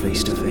we met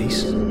face to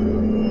face.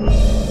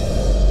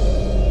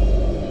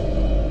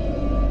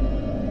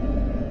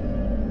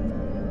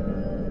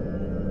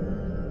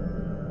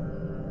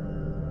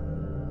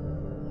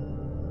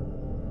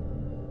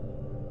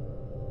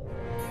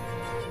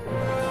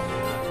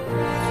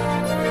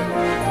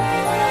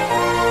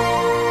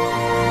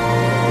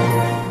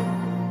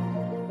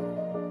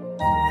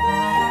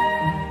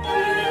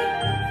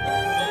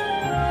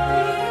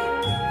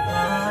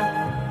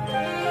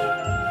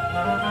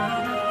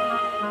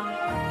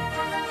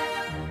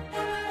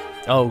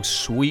 Oh,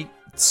 sweet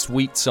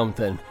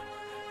something.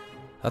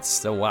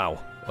 That's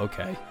wow.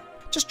 Okay,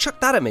 just chuck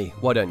that at me,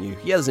 why don't you?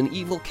 Yeah, there's an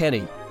evil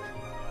Kenny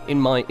in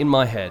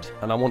my head,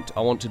 and I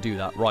want to do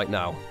that right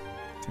now.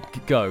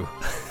 Go.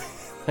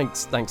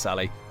 Thanks,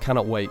 Ali.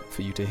 Cannot wait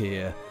for you to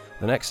hear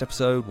the next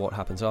episode. What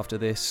happens after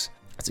this?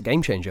 It's a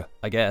game changer,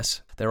 I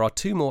guess. There are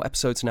 2 more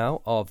episodes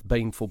now of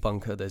Baneful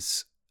Bunker.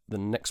 There's the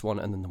next one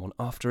and then the one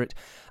after it.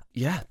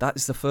 Yeah, that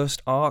is the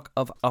first arc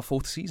of our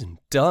 4th season.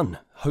 Done.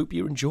 Hope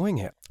you're enjoying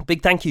it.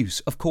 Big thank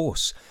yous, of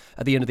course,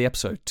 at the end of the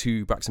episode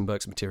to Braxton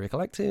Burke's Materia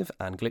Collective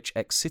and Glitch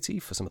X City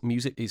for some of the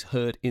music is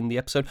heard in the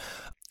episode.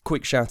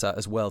 Quick shout out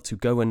as well to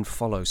go and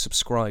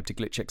subscribe to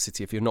Glitch X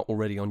City if you're not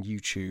already on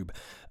YouTube.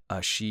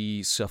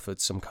 She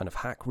suffered some kind of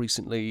hack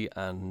recently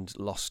and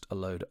lost a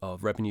load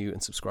of revenue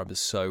and subscribers,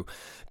 so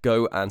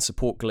go and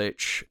support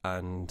Glitch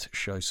and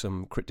show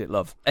some cryptic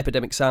love.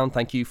 Epidemic Sound,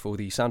 thank you for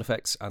the sound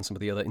effects and some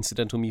of the other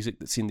incidental music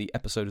that's in the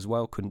episode as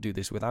well. Couldn't do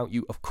this without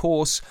you, of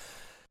course.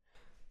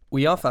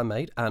 We are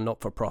fan-made and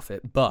not for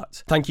profit,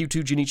 but thank you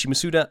to Junichi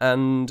Masuda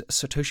and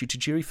Satoshi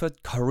Tajiri for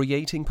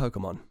creating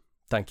Pokemon.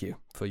 Thank you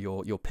for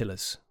your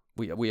pillars.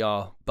 We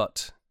are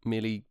but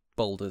merely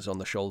boulders on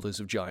the shoulders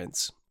of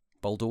giants.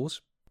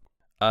 Boulders?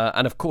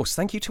 And of course,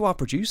 thank you to our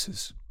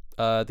producers,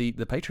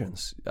 the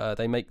patrons.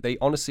 They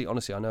honestly,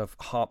 I know I've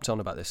harped on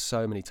about this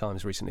so many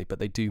times recently, but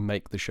they do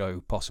make the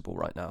show possible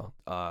right now.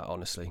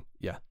 Honestly,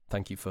 yeah.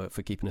 Thank you for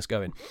keeping us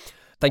going.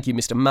 Thank you,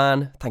 Mr.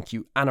 Man. Thank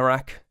you,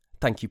 Anorak.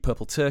 Thank you,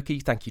 Purple Turkey.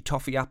 Thank you,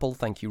 Toffee Apple.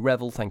 Thank you,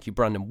 Revel. Thank you,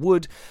 Brandon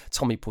Wood,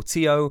 Tommy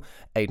Portillo,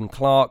 Aidan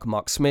Clark,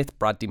 Mark Smith,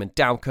 Brad Demon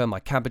Dowker,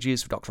 My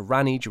Cabbages, Dr.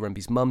 Rani,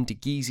 Jeremby's Mum,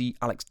 DeGeezy,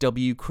 Alex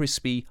W,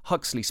 Crispy,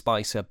 Huxley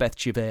Spicer, Beth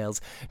Chivales,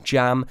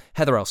 Jam,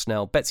 Heather L.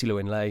 Snell, Betsy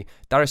Lewin Lay,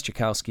 Darius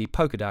Chakowski,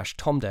 Polkadash,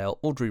 Tom Dale,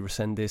 Audrey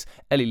Resendez,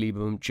 Ellie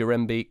Lieberman,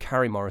 Jeremby,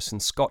 Carrie Morrison,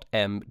 Scott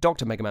M,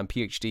 Dr. Megaman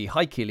PhD,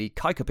 Hi Keely,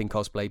 Kai Cupping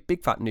Cosplay,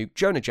 Big Fat Nuke,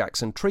 Jonah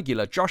Jackson,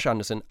 Trigula, Josh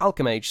Anderson,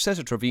 Alchemage,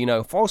 Cesar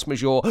Trevino, Force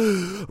Majeure,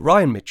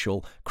 Ryan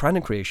Mitchell, Crandon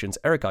Creations,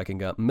 Eric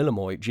Eichinger,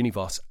 Millamoy, Ginny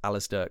Voss,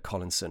 Alistair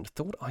Collinson.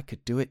 Thought I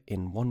could do it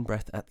in one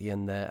breath at the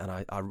end there, and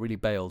I really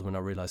bailed when I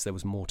realised there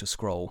was more to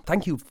scroll.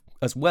 Thank you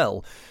as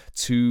well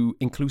to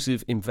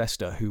Inclusive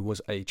Investor, who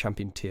was a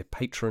Champion Tier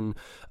patron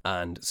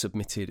and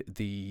submitted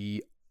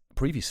the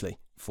previously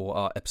for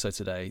our episode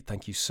today.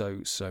 Thank you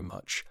so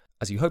much.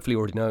 As you hopefully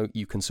already know,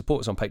 you can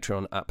support us on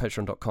Patreon at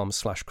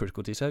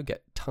patreon.com/criticalditto.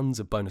 Get tons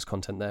of bonus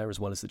content there, as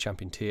well as the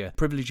champion tier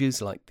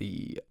privileges like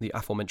the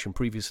aforementioned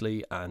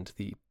previously and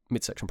the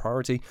midsection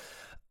priority.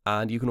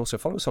 And you can also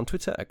follow us on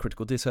Twitter at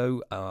Critical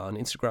Ditto, on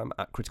Instagram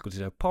at Critical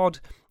Ditto Pod,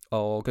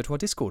 or go to our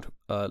Discord.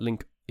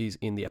 Link is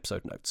in the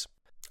episode notes.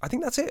 I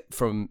think that's it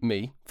from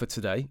me for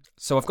today.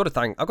 So I've got to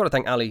thank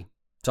Ali,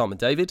 Tom, and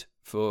David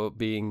for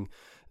being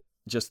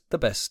just the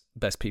best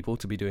people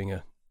to be doing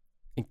a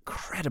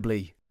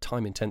incredibly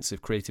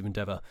time-intensive creative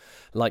endeavour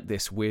like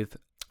this with.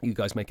 You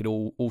guys make it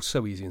all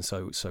so easy and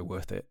so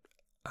worth it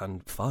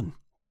and fun.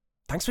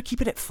 Thanks for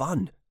keeping it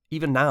fun,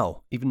 even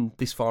now, even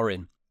this far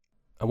in.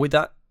 And with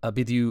that, I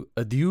bid you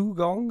adieu,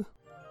 Gong.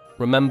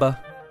 Remember,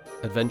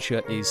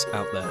 adventure is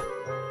out there.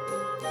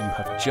 You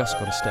have just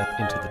got to step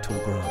into the tall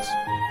grass.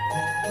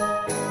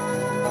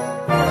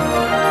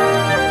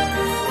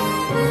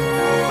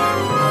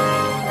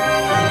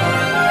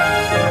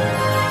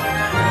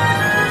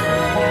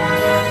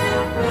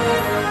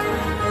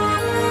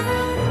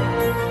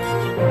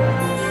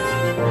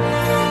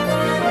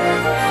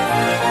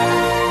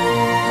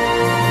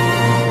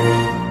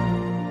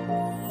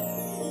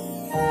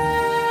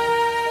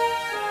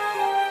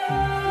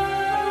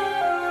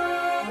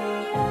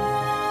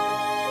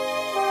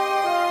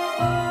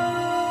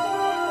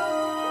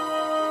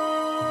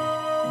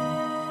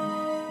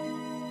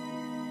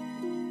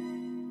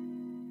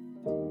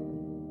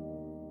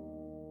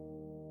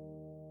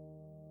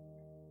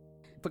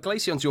 But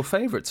Glaceon's your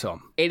favourite,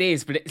 Tom. It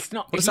is, but it's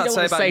not. What does if that you don't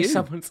say want to about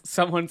say you?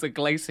 someone's a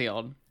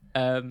Glaceon.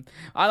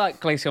 I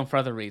like Glaceon for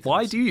other reasons.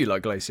 Why do you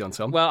like Glaceon,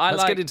 Tom? Well,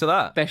 Let's get into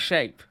that. their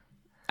shape.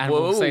 And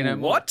Whoa, we'll say no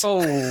more. what?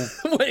 Oh,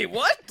 Wait,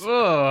 what?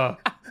 ugh,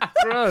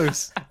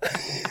 gross.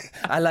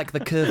 I like the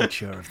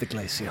curvature of the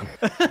Glaceon.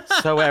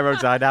 So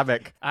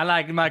aerodynamic. I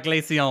like my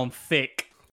Glaceon thick.